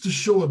needs to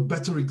show a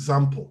better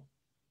example.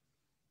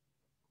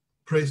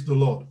 Praise the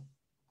Lord.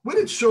 We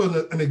need to show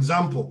an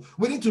example.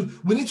 We need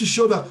to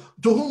show that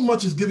to whom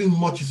much is given,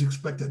 much is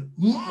expected.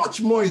 Much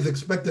more is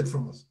expected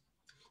from us.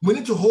 We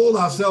need to hold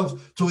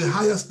ourselves to a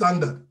higher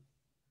standard.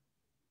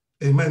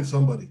 Amen,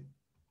 somebody.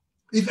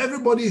 If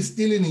everybody is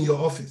stealing in your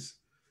office,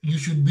 you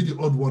should be the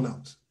odd one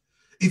out.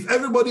 If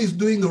everybody is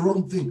doing the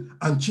wrong thing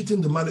and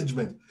cheating the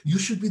management, you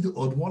should be the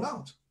odd one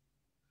out.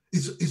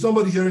 Is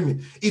somebody hearing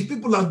me? If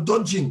people are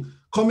dodging,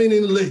 coming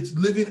in late,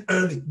 leaving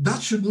early, that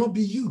should not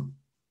be you.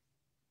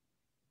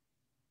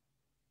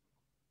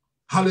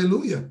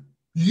 Hallelujah.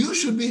 You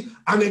should be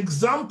an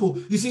example.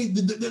 You see,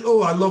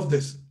 oh, I love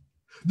this.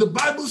 The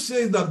Bible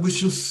says that we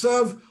should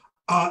serve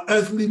our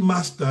earthly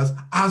masters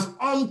as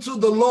unto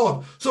the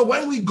Lord. So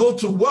when we go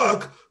to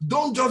work,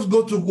 don't just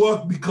go to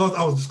work because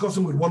I was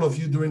discussing with one of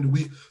you during the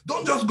week.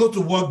 Don't just go to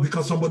work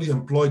because somebody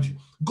employed you.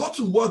 Go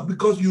to work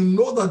because you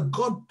know that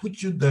God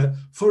put you there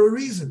for a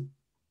reason.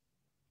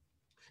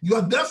 You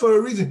are there for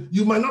a reason.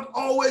 You might not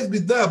always be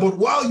there, but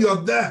while you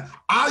are there,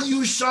 are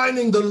you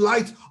shining the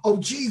light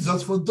of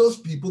Jesus for those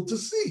people to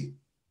see?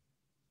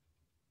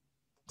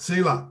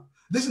 Selah.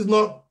 This is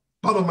not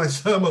part of my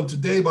sermon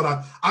today,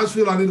 but I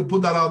feel I need to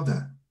put that out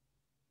there.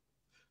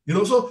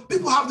 So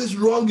people have this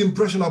wrong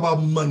impression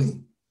about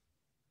money.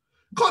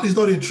 God is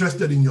not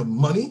interested in your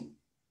money.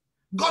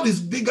 God is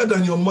bigger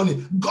than your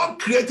money. God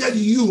created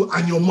you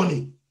and your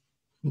money.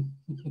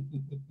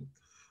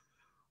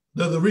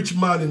 There's a rich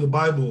man in the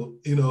Bible,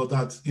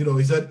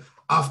 he said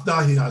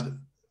after he had,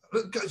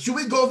 should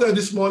we go there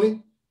this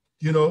morning?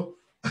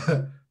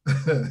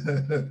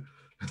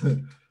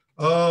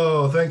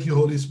 Oh, thank you,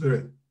 Holy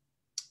Spirit.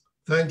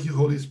 Thank you,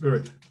 Holy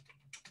Spirit.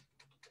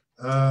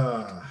 There's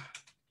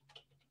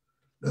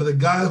a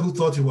guy who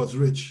thought he was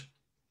rich.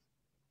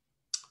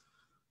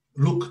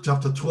 Luke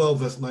chapter 12,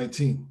 verse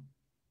 19.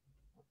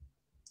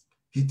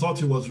 He thought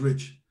he was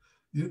rich.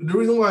 The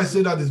reason why I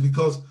say that is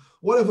because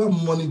Whatever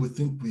money we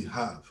think we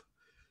have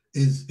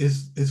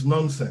is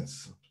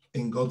nonsense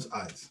in God's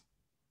eyes.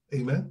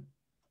 Amen?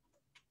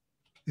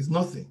 It's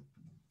nothing.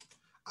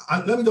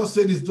 And let me just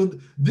say this.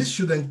 This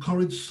should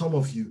encourage some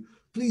of you.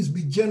 Please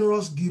be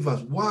generous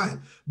givers. Why?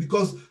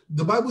 Because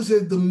the Bible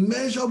says the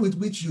measure with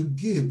which you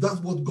give,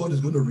 that's what God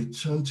is going to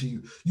return to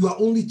you. You are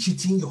only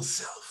cheating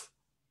yourself.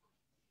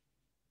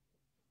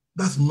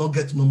 That's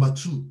nugget number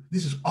 2.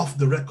 This is off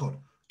the record.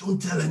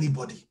 Don't tell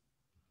anybody.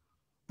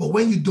 But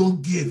when you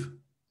don't give,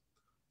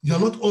 you're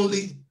not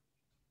only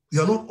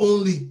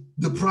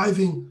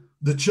depriving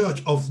the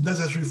church of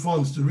necessary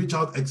funds to reach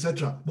out,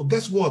 etc. But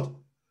guess what?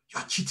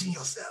 You're cheating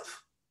yourself.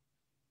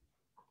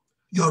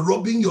 You're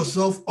robbing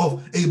yourself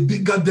of a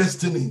bigger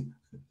destiny.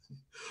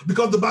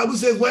 Because the Bible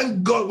says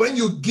when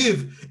you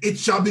give, it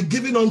shall be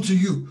given unto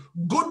you.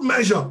 Good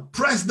measure,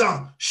 pressed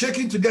down,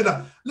 shaking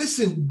together.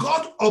 Listen,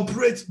 God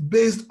operates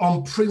based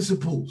on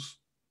principles.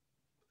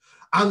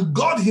 And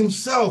God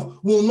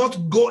himself will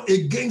not go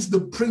against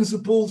the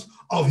principles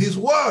of his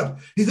word.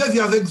 He says he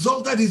has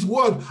exalted his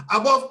word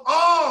above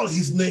all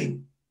his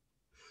name.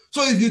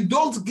 So if you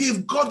don't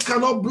give, God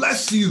cannot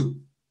bless you.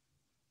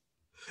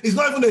 It's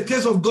not even a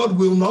case of God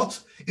will not.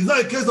 It's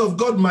not a case of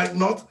God might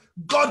not.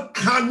 God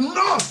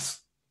cannot.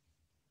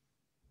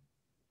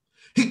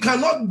 He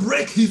cannot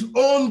break his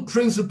own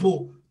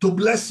principle to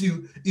bless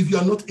you if you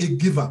are not a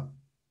giver.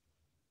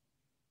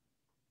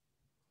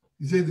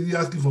 He said, "Did he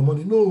ask you for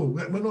money?" No,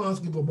 we're not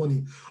asking for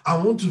money.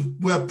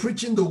 We're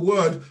preaching the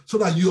word so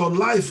that your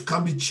life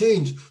can be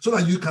changed, so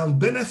that you can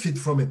benefit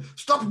from it.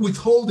 Stop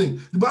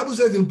withholding. The Bible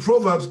says in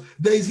Proverbs,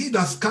 there is he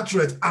that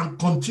scattereth and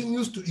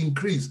continues to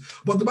increase.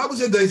 But the Bible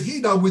says there is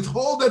he that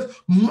withholdeth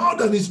more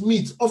than is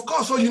meet. Of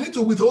course, so you need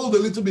to withhold a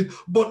little bit,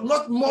 but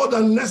not more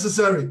than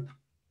necessary.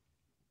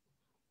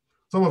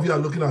 Some of you are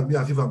looking at me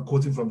as if I'm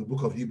quoting from the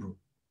book of Hebrew.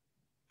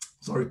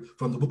 Sorry,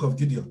 from the book of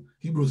Gideon.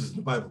 Hebrews is in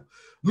the Bible.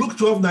 Luke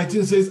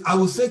 12:19 says, "I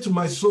will say to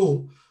my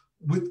soul,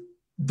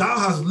 thou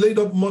hast laid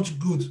up much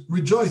good.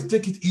 Rejoice,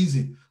 take it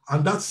easy."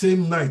 And that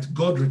same night,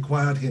 God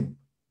required him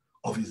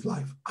of his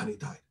life, and he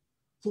died.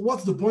 So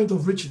what's the point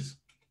of riches?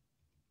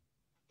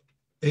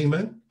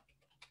 Amen.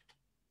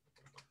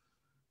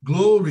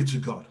 Glory to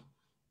God.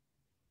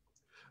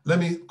 Let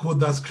me quote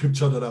that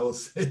scripture that I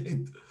was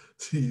saying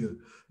to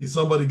you. Is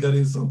somebody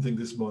getting something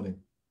this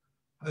morning?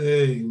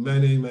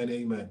 Amen, amen,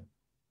 amen.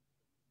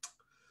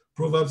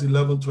 Proverbs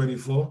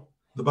 11:24.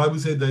 The Bible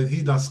says there is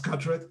he that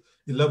scattereth,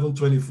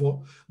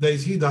 11:24. There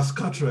is he that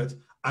scattereth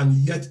and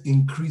yet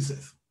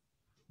increaseth.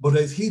 But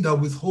there is he that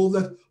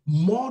withholdeth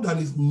more than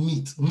is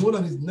meet, more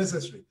than is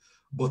necessary,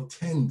 but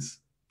tends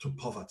to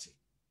poverty.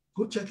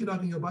 Go check it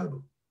out in your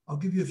Bible. I'll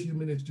give you a few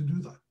minutes to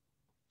do that.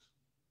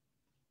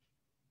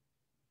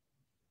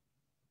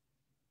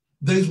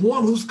 There is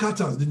one who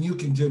scatters, the New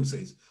King James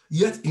says,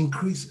 yet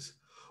increases.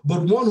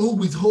 But one who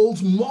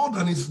withholds more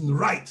than is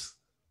right,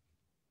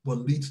 but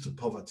leads to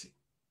poverty.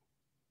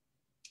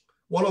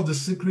 One of the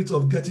secrets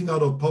of getting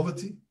out of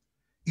poverty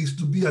is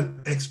to be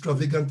an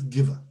extravagant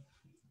giver.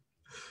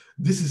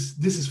 This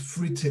is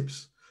free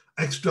tips.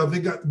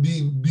 Extravagant,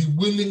 be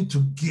willing to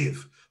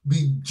give.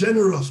 Be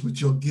generous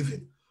with your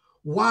giving.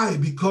 Why?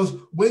 Because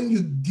when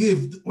you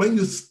give, when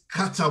you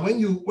scatter, when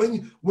you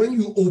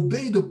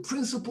obey the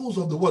principles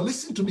of the word,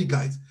 listen to me,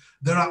 guys.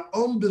 There are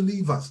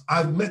unbelievers.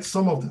 I've met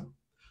some of them.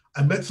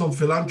 I met some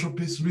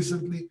philanthropists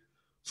recently,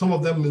 some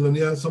of them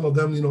millionaires, some of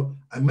them,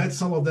 I met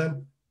some of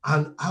them,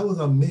 and I was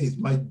amazed.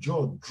 My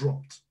jaw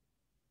dropped.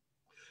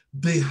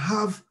 They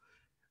have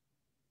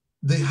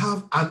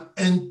an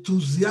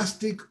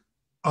enthusiastic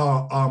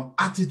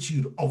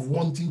attitude of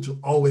wanting to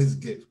always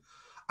give.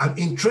 And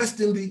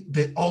interestingly,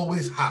 they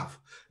always have.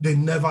 They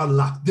never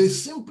lack. They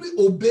simply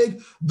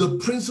obeyed the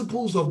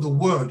principles of the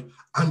word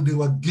and they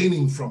were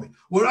gaining from it.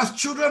 Whereas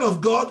children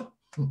of God,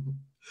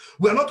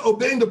 we are not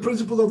obeying the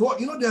principles of what?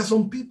 There are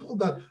some people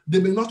that they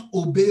may not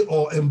obey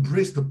or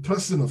embrace the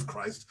person of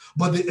Christ,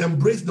 but they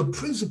embrace the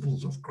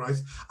principles of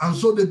Christ, and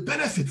so they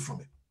benefit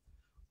from it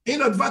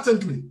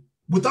inadvertently,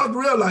 without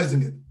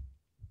realizing it.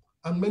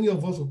 And many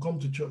of us will come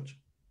to church.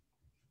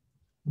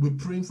 We're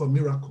praying for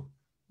miracle,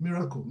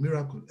 miracle,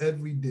 miracle,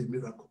 every day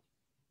miracle.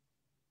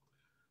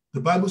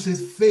 The Bible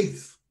says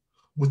faith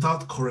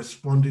without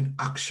corresponding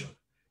action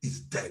is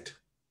dead.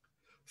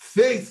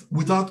 Faith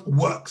without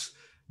works.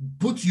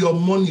 Put your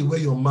money where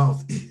your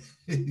mouth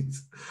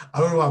is. I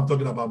don't know why I'm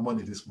talking about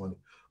money this morning.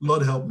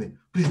 Lord help me.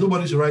 Please,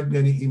 nobody should write me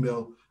any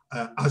email.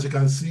 As you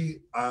can see,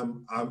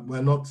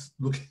 we're not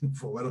looking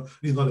for,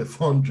 it's not a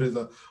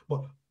fundraiser,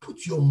 but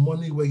put your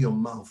money where your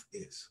mouth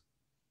is.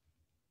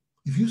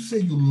 If you say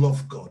you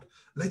love God,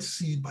 let's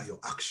see it by your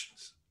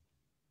actions.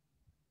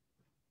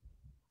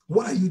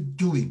 What are you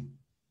doing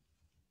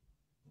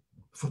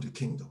for the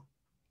kingdom?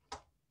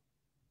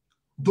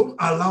 Don't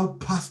allow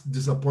past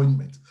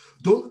disappointment.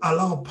 Don't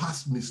allow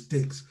past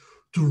mistakes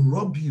to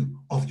rob you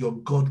of your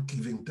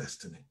God-given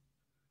destiny.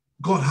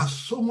 God has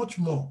so much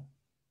more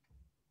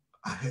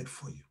ahead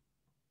for you.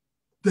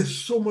 There's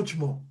so much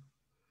more.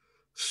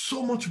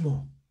 So much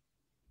more.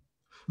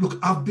 Look,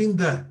 I've been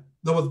there.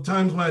 There were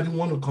times when I didn't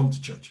want to come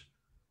to church.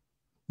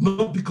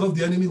 Not because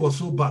the enemy was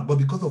so bad, but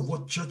because of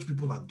what church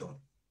people had done.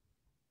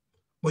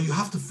 But you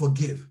have to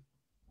forgive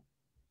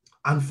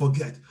and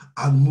forget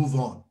and move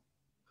on.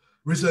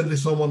 Recently,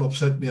 someone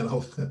upset me, and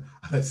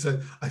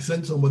I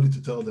sent somebody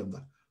to tell them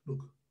that,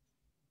 look,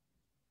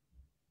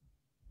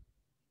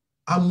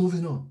 I'm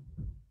moving on.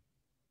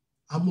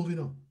 I'm moving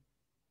on.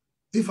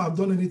 If I've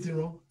done anything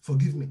wrong,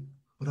 forgive me,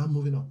 but I'm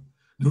moving on.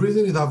 The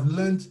reason is I've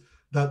learned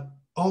that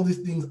all these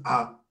things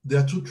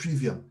they're too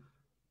trivial.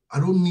 I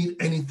don't need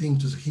anything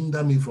to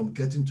hinder me from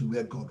getting to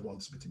where God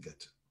wants me to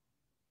get.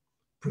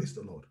 Praise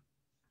the Lord.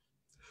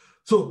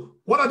 So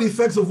what are the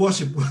effects of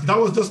worship? That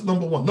was just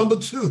number one. Number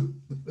two,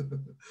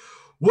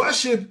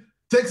 worship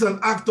takes an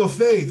act of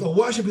faith, or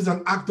worship is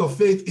an act of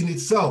faith in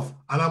itself.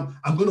 And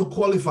I'm going to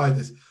qualify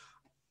this.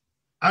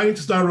 I need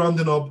to start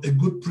rounding up. A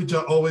good preacher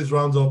always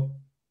rounds up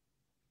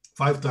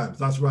 5 times.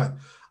 That's right.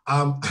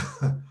 I'm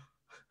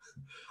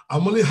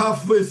only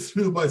halfway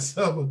through my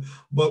sermon,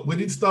 but we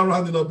need to start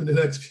rounding up in the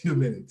next few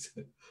minutes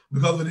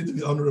because we need to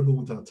be honorable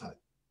with our time.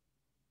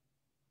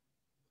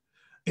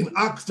 In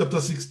Acts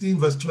chapter 16,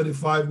 verse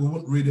 25, we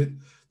won't read it.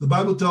 The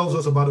Bible tells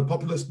us about a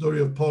popular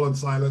story of Paul and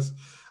Silas,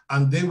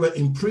 and they were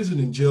imprisoned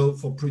in jail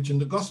for preaching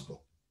the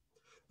gospel.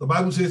 The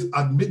Bible says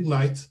at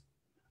midnight,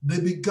 they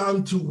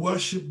began to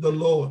worship the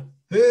Lord.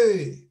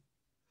 Hey,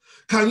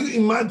 can you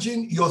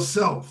imagine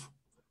yourself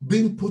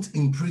being put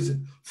in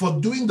prison for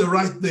doing the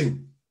right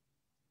thing?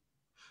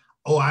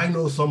 Oh, I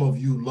know some of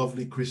you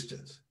lovely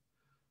Christians.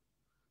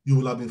 You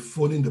will have been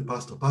phoning the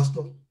pastor.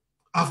 Pastor,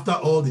 after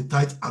all the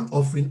tithe and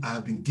offering I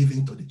have been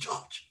giving to the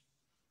church,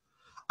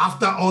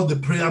 after all the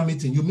prayer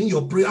meeting, you mean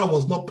your prayer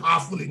was not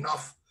powerful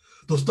enough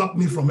to stop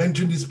me from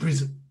entering this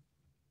prison?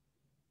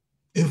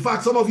 In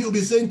fact, some of you will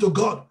be saying to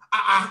God,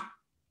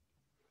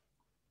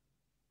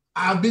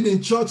 I've been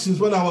in church since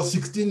when I was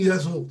 16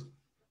 years old,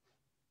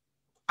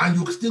 and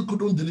you still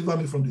couldn't deliver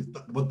me from this.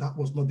 But that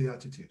was not the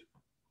attitude.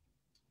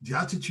 The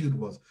attitude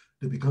was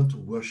they began to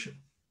worship.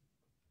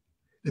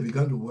 They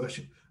began to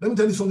worship. Let me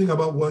tell you something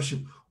about worship.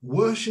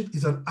 Worship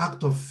is an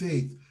act of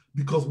faith,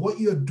 because what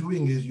you're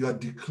doing is you are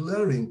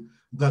declaring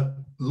that,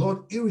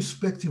 Lord,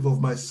 irrespective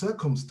of my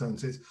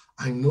circumstances,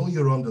 I know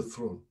you're on the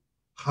throne.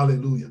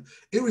 Hallelujah.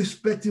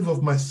 Irrespective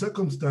of my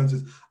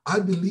circumstances, I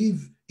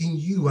believe in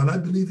you and I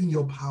believe in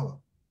your power.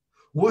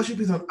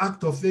 Worship is an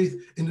act of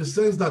faith in the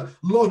sense that,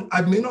 Lord,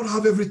 I may not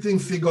have everything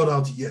figured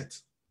out yet.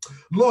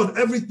 Lord,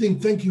 everything,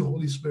 thank you,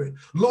 Holy Spirit.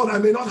 Lord, I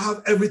may not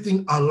have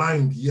everything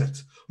aligned yet.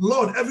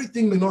 Lord,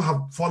 everything may not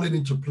have fallen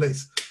into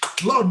place.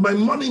 Lord, my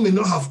money may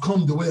not have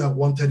come the way I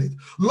wanted it.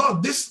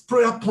 Lord, this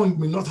prayer point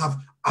may not have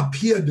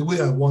appeared the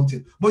way I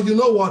wanted. But you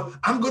know what?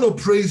 I'm going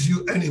to praise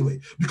you anyway,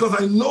 because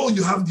I know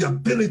you have the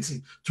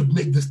ability to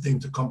make this thing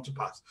to come to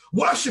pass.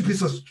 Worship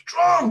is a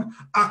strong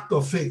act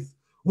of faith.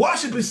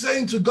 Worship is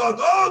saying to God,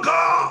 oh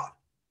God,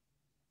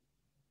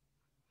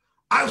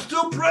 I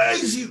still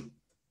praise you.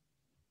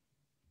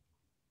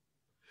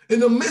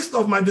 In the midst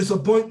of my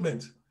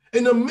disappointment,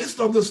 in the midst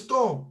of the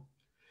storm,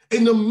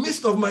 in the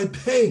midst of my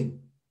pain,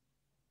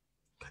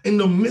 in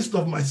the midst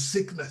of my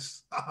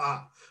sickness.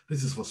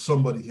 This is for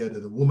somebody here.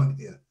 There's a woman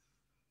here.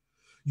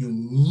 You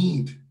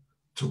need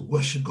to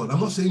worship God. I'm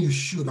not saying you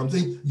should. I'm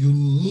saying you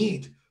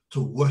need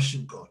to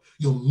worship God.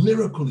 Your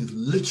miracle is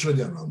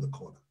literally around the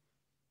corner.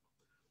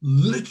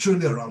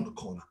 Literally around the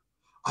corner.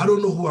 I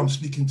don't know who I'm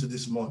speaking to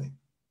this morning.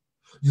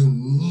 You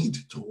need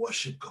to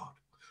worship God.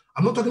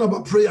 I'm not talking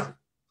about prayer.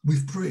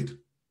 We've prayed.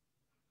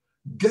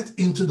 Get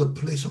into the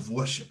place of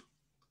worship.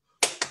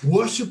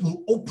 Worship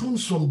will open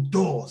some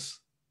doors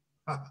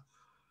that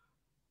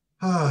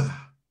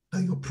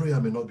your prayer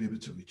may not be able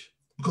to reach.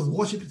 Because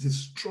worship is a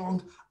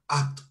strong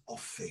act of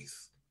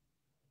faith.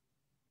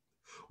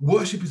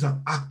 Worship is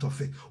an act of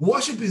faith.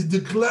 Worship is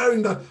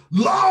declaring that,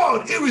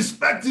 Lord,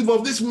 irrespective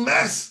of this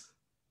mess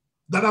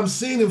that I'm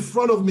seeing in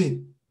front of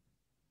me,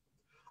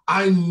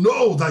 I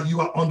know that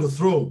you are on the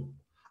throne,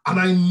 and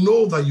I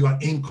know that you are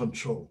in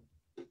control.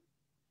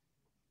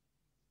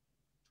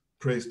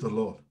 Praise the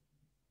Lord.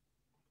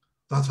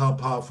 That's how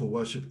powerful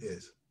worship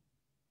is.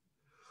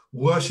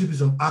 Worship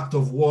is an act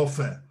of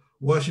warfare.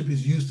 Worship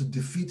is used to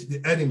defeat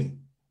the enemy.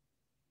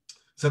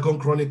 2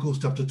 Chronicles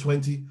chapter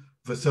 20,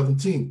 verse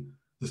 17,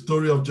 the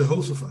story of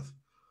Jehoshaphat,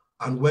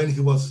 and when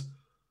he was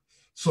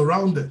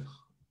surrounded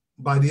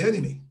by the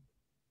enemy.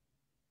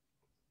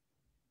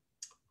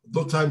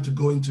 No time to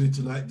go into it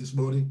tonight, this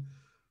morning.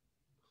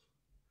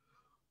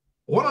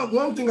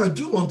 One thing I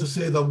do want to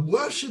say, that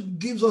worship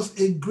gives us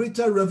a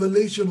greater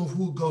revelation of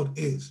who God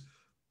is.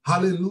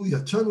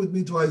 Hallelujah. Turn with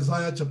me to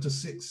Isaiah chapter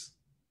 6,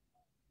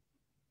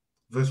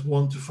 verse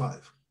 1 to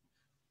 5.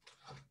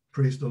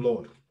 Praise the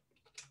Lord.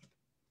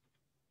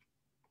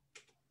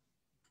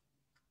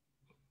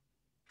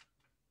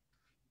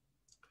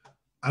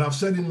 And I've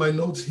said in my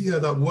notes here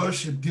that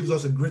worship gives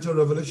us a greater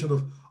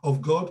revelation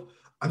of God,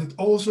 and it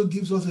also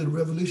gives us a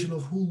revelation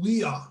of who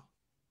we are.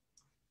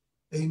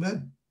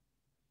 Amen.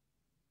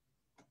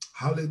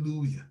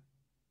 Hallelujah.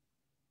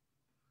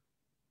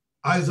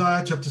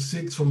 Isaiah chapter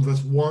 6 from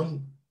verse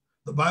 1,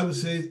 the Bible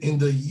says, in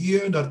the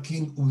year that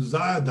King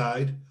Uzziah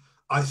died,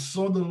 I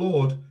saw the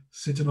Lord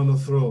sitting on a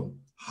throne,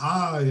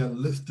 high and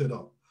lifted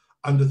up,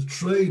 and the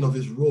train of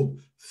his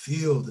robe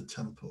filled the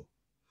temple.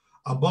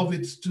 Above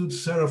it stood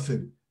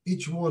seraphim.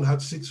 Each one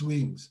had 6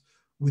 wings.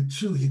 With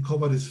 2 he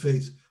covered his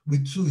face,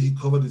 with 2 he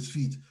covered his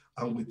feet,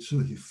 and with 2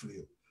 he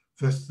flew.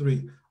 Verse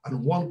 3,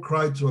 and one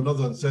cried to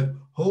another and said,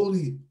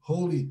 Holy,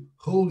 holy,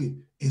 holy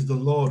is the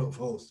Lord of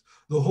hosts.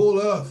 The whole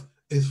earth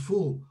is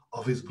full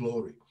of his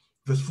glory.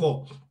 Verse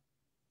 4,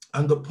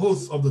 and the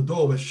posts of the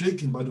door were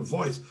shaken by the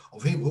voice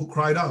of him who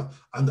cried out,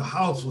 and the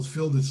house was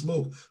filled with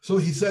smoke. So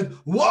he said,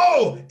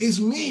 Woe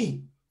is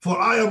me, for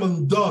I am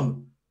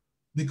undone,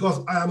 because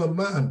I am a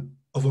man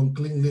of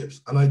unclean lips,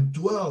 and I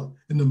dwell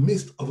in the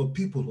midst of a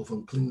people of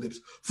unclean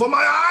lips. For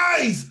my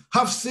eyes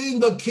have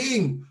seen the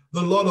King,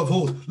 the Lord of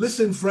hosts.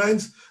 Listen,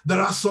 friends, there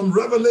are some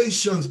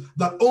revelations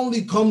that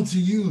only come to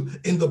you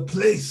in the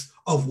place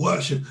of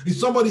worship. Is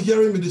somebody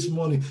hearing me this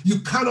morning? You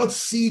cannot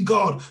see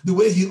God the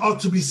way he ought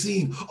to be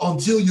seen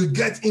until you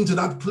get into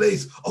that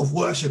place of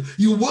worship.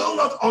 You will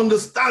not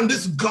understand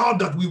this God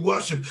that we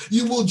worship.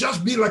 You will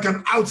just be like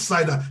an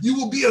outsider. You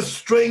will be a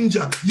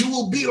stranger. You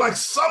will be like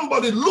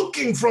somebody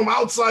looking from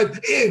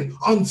outside in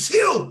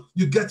until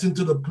you get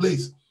into the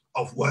place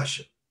of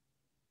worship.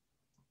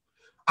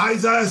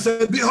 Isaiah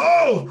said,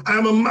 Behold, I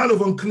am a man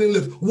of unclean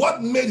lips.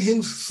 What made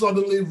him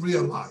suddenly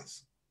realize?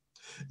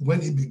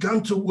 When he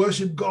began to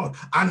worship God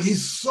and he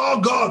saw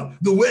God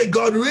the way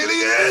God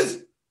really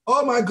is,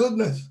 oh my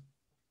goodness.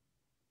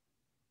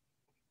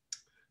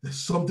 There's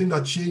something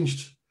that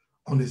changed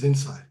on his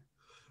inside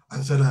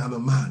and said, I am a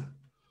man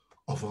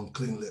of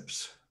unclean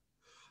lips.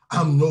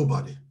 I'm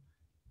nobody.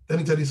 Let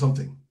me tell you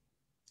something.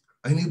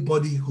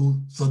 Anybody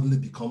who suddenly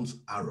becomes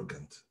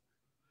arrogant,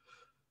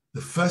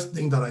 the first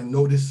thing that I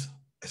notice,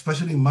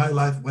 especially in my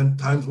life, when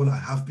times when I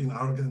have been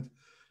arrogant,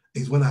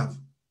 is when I've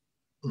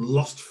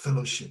lost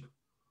fellowship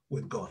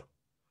with God.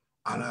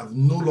 And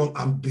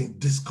I'm being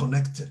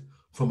disconnected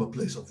from a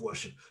place of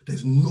worship.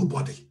 There's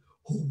nobody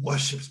who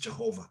worships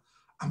Jehovah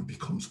and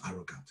becomes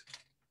arrogant.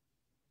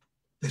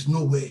 There's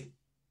no way.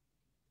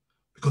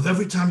 Because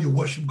every time you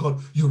worship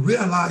God, you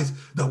realize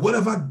that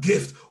whatever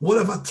gift,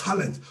 whatever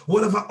talent,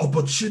 whatever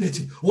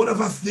opportunity,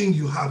 whatever thing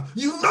you have,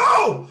 you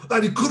know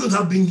that it couldn't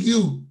have been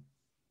you.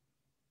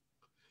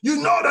 You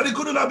know that it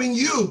couldn't have been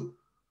you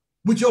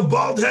with your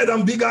bald head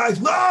and big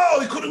eyes. No,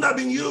 it couldn't have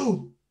been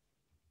you.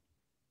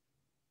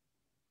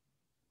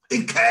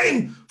 It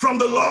came from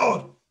the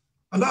Lord.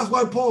 And that's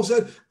why Paul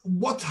said,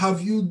 what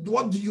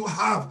do you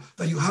have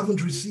that you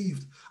haven't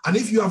received? And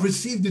if you have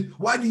received it,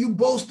 why do you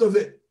boast of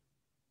it?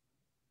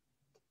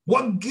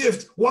 What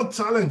gift, what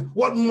talent,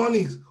 what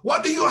monies,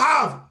 what do you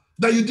have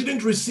that you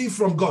didn't receive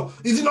from God?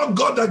 Is it not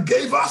God that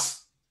gave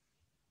us?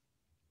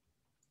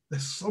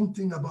 There's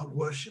something about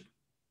worship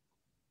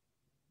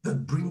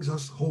that brings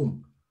us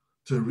home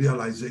to a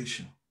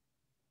realization.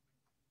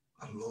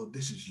 And Lord,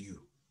 this is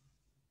you.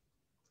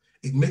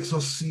 It makes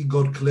us see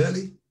God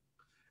clearly.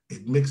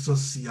 It makes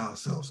us see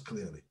ourselves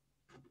clearly.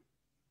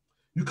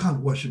 You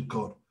can't worship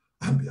God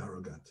and be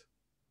arrogant.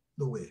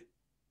 No way.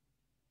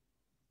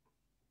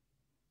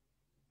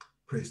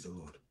 Praise the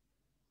Lord.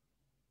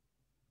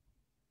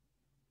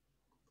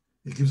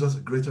 It gives us a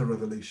greater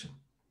revelation.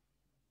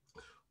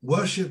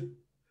 Worship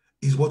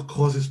is what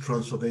causes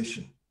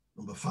transformation.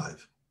 Number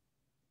 5.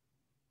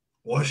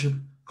 Worship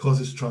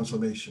causes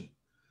transformation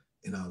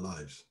in our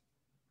lives.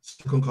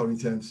 2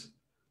 Corinthians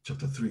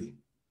chapter 3,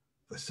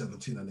 verse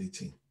 17 and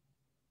 18.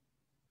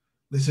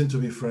 Listen to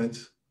me,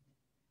 friends.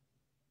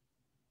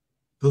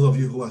 Those of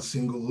you who are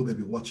single, who may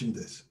be watching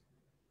this,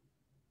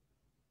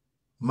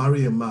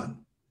 marry a man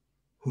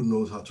who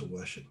knows how to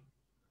worship,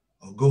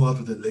 or go out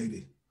with a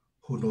lady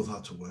who knows how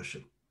to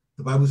worship.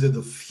 The Bible says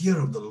the fear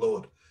of the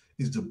Lord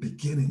is the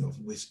beginning of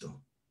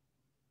wisdom.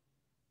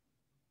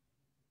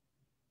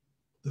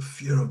 The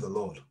fear of the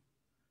Lord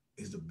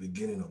is the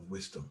beginning of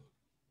wisdom.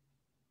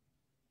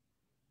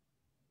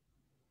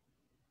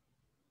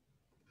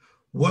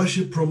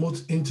 Worship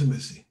promotes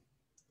intimacy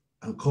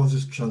and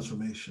causes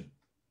transformation.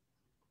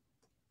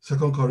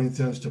 2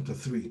 Corinthians chapter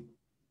 3,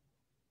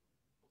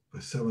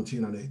 verse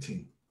 17 and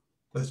 18.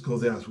 Let's go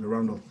there as we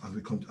round up, as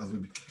we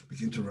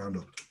begin to round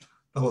up.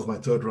 That was my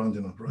third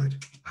rounding up, right?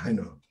 I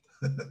know.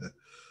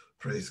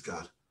 Praise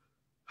God.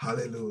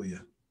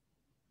 Hallelujah.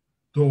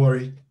 Don't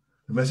worry.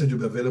 The message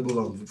will be available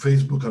on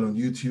Facebook and on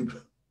YouTube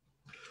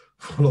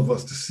for all of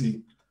us to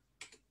see.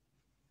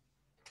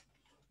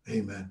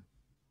 Amen.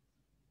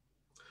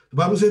 The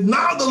Bible says,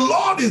 now the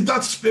Lord is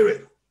that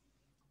Spirit.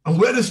 And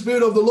where the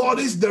Spirit of the Lord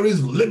is, there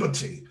is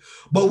liberty.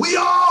 But we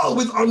all,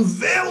 with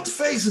unveiled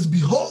faces,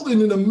 beholding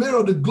in a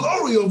mirror the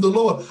glory of the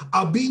Lord,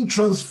 are being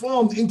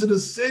transformed into the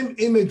same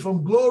image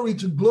from glory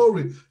to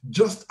glory,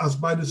 just as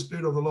by the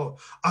Spirit of the Lord.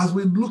 As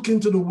we look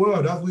into the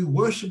Word, as we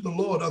worship the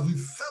Lord, as we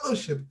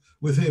fellowship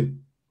with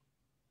Him,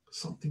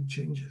 something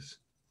changes.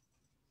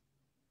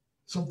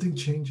 Something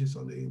changes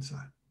on the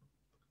inside.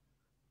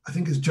 I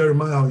think it's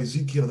Jeremiah or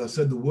Ezekiel that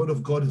said the Word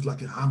of God is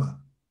like a hammer.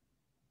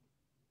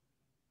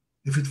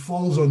 If it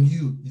falls on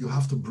you, you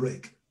have to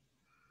break.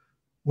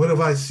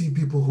 Whenever I see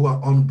people who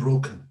are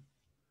unbroken,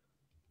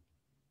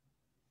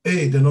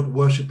 A, they're not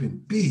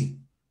worshiping. B,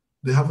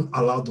 they haven't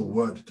allowed the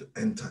word to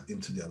enter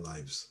into their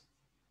lives.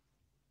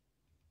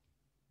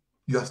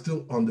 You are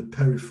still on the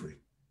periphery.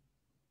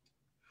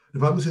 The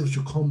Bible says you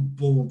should come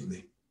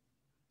boldly,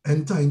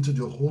 enter into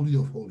the Holy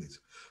of Holies.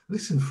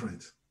 Listen,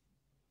 friends.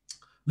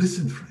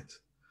 Listen, friends.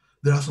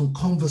 There are some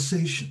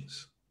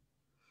conversations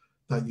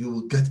that you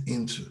will get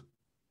into,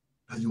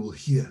 that you will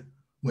hear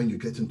when you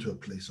get into a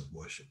place of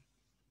worship.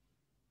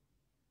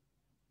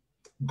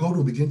 God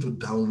will begin to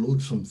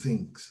download some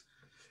things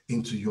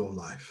into your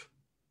life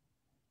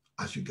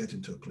as you get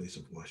into a place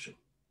of worship.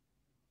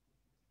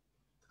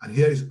 And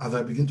here is, as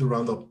I begin to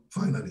round up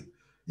finally,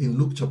 in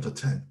Luke chapter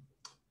 10,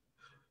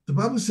 the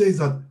Bible says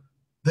that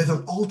there's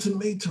an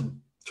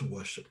ultimatum to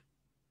worship.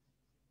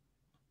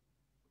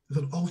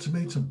 There's an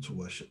ultimatum to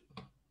worship.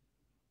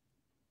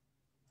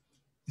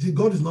 You see,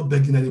 God is not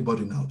begging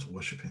anybody now to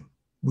worship him.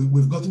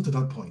 We've gotten to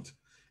that point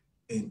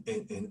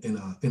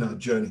in our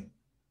journey.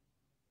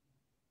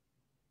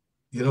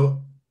 You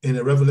know, in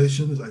the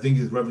Revelations, I think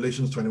it's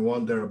Revelations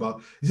 21,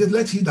 thereabout, he said,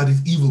 let he that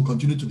is evil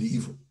continue to be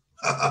evil.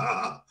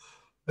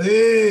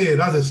 Hey,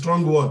 that's a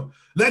strong word.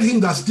 Let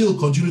him that steal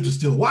continue to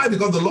steal. Why?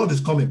 Because the Lord is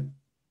coming.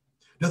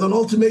 There's an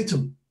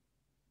ultimatum.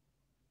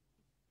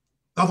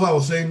 That's why I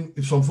was saying,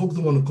 if some folks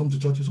don't want to come to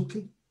church, it's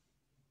okay.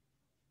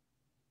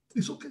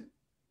 It's okay.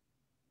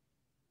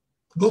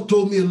 God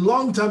told me a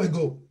long time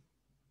ago,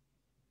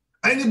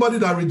 anybody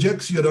that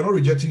rejects you, they're not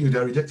rejecting you,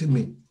 they're rejecting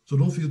me. So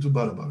don't feel too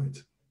bad about it.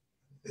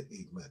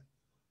 Amen.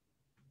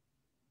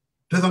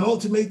 There's an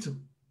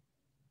ultimatum.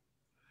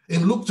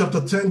 In Luke chapter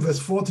 10, verse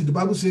 40, the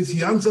Bible says,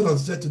 he answered and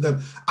said to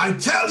them, I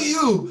tell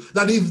you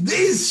that if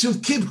these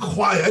should keep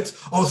quiet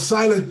or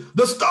silent,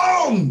 the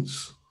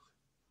stones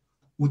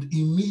would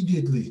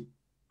immediately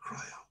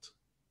cry out.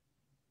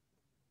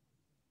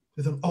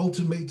 There's an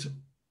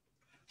ultimatum.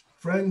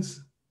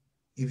 Friends,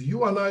 if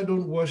you and I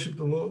don't worship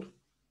the Lord,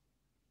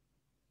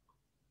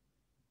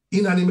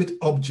 inanimate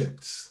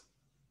objects,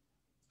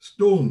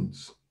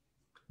 stones,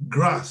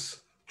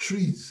 grass,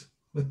 trees,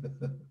 will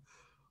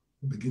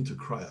begin to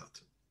cry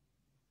out.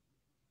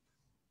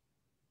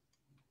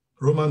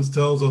 Romans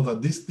tells us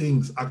that these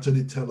things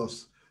actually tell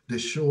us, they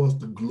show us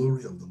the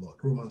glory of the Lord.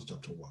 Romans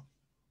chapter 1.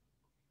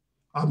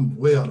 I'm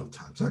way out of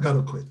time, so I got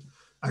to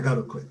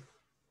quit.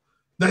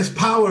 There's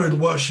power in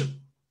worship.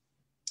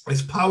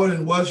 There's power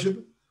in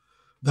worship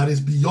that is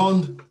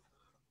beyond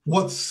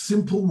what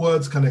simple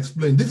words can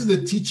explain. This is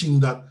a teaching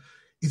that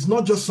it's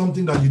not just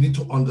something that you need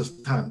to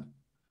understand.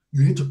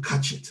 You need to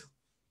catch it.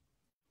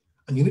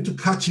 And you need to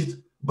catch it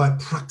by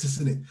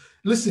practicing it.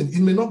 Listen,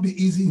 it may not be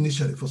easy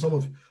initially for some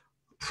of you.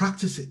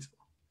 Practice it.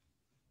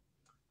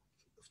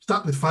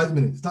 Start with 5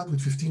 minutes. Start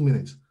with 15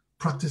 minutes.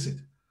 Practice it.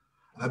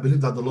 I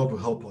believe that the Lord will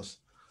help us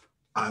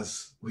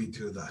as we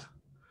do that.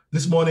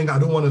 This morning, I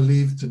don't want to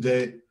leave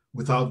today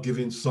without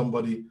giving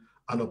somebody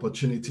an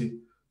opportunity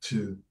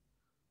to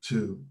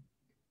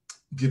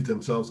give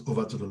themselves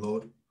over to the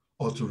Lord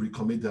or to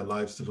recommit their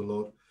lives to the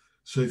Lord.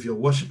 So if you're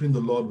worshiping the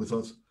Lord with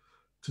us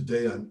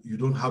today and you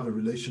don't have a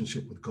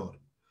relationship with God,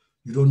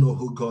 you don't know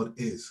who God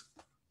is,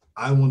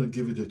 I want to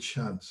give you the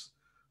chance,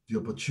 the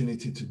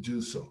opportunity to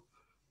do so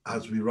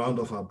as we round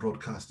off our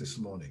broadcast this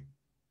morning.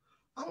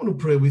 I want to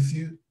pray with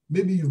you.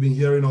 Maybe you've been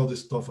hearing all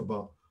this stuff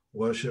about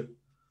worship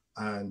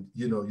and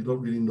you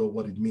don't really know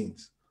what it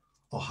means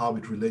or how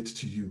it relates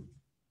to you.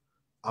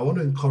 I want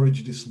to encourage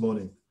you this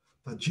morning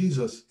that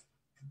Jesus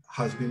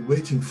has been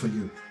waiting for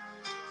you.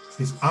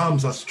 His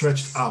arms are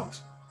stretched out.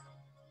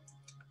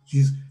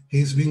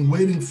 He's been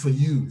waiting for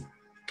you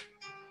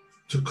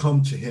to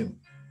come to him.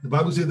 The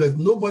Bible says there's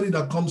nobody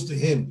that comes to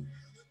him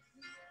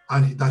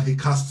and that he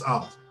casts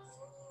out.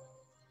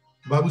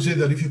 The Bible says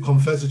that if you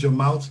confess with your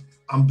mouth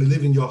and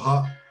believe in your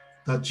heart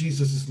that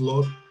Jesus is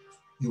Lord,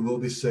 you will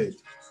be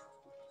saved.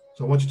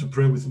 So I want you to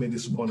pray with me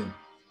this morning.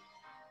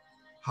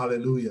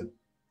 Hallelujah.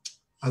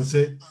 And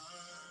say,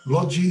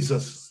 Lord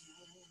Jesus,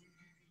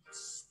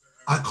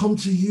 I come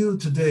to you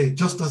today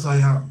just as I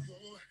am.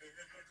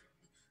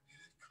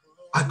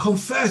 I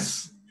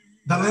confess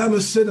that I am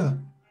a sinner.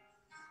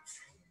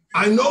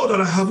 I know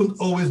that I haven't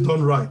always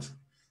done right.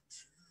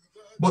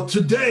 But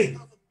today,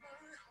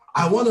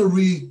 I want to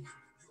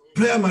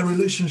repair my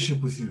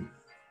relationship with you.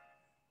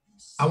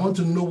 I want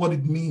to know what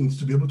it means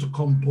to be able to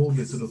come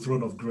boldly to the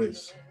throne of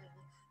grace.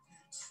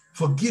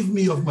 Forgive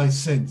me of my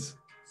sins.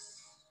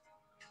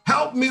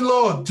 Help me,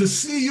 Lord, to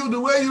see you the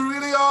way you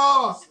really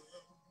are.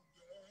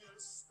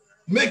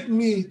 Make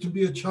me to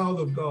be a child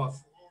of God.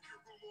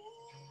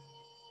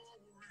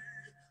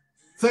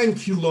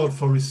 Thank you, Lord,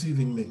 for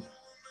receiving me.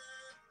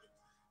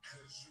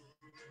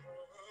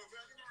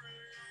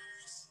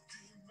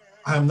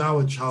 I am now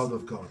a child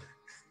of God.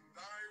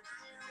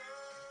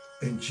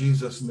 In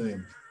Jesus'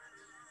 name.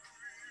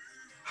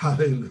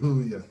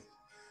 Hallelujah.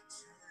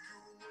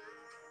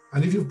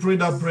 And if you prayed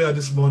that prayer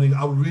this morning,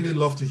 I would really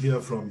love to hear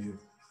from you.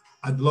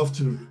 I'd love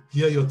to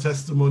hear your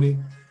testimony.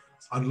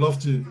 I'd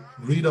love to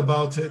read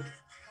about it.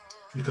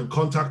 You can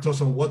contact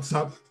us on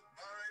WhatsApp.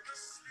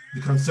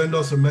 You can send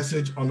us a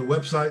message on the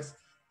website.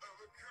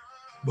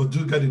 But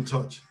do get in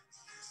touch.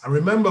 And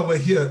remember, we're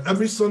here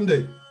every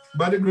Sunday,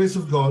 by the grace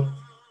of God,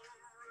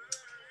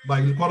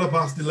 by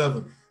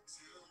 11:15.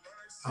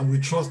 And we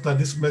trust that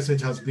this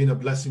message has been a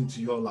blessing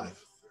to your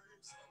life.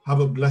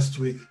 Have a blessed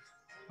week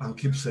and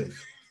keep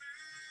safe.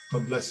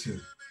 God bless you.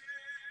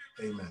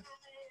 Amen.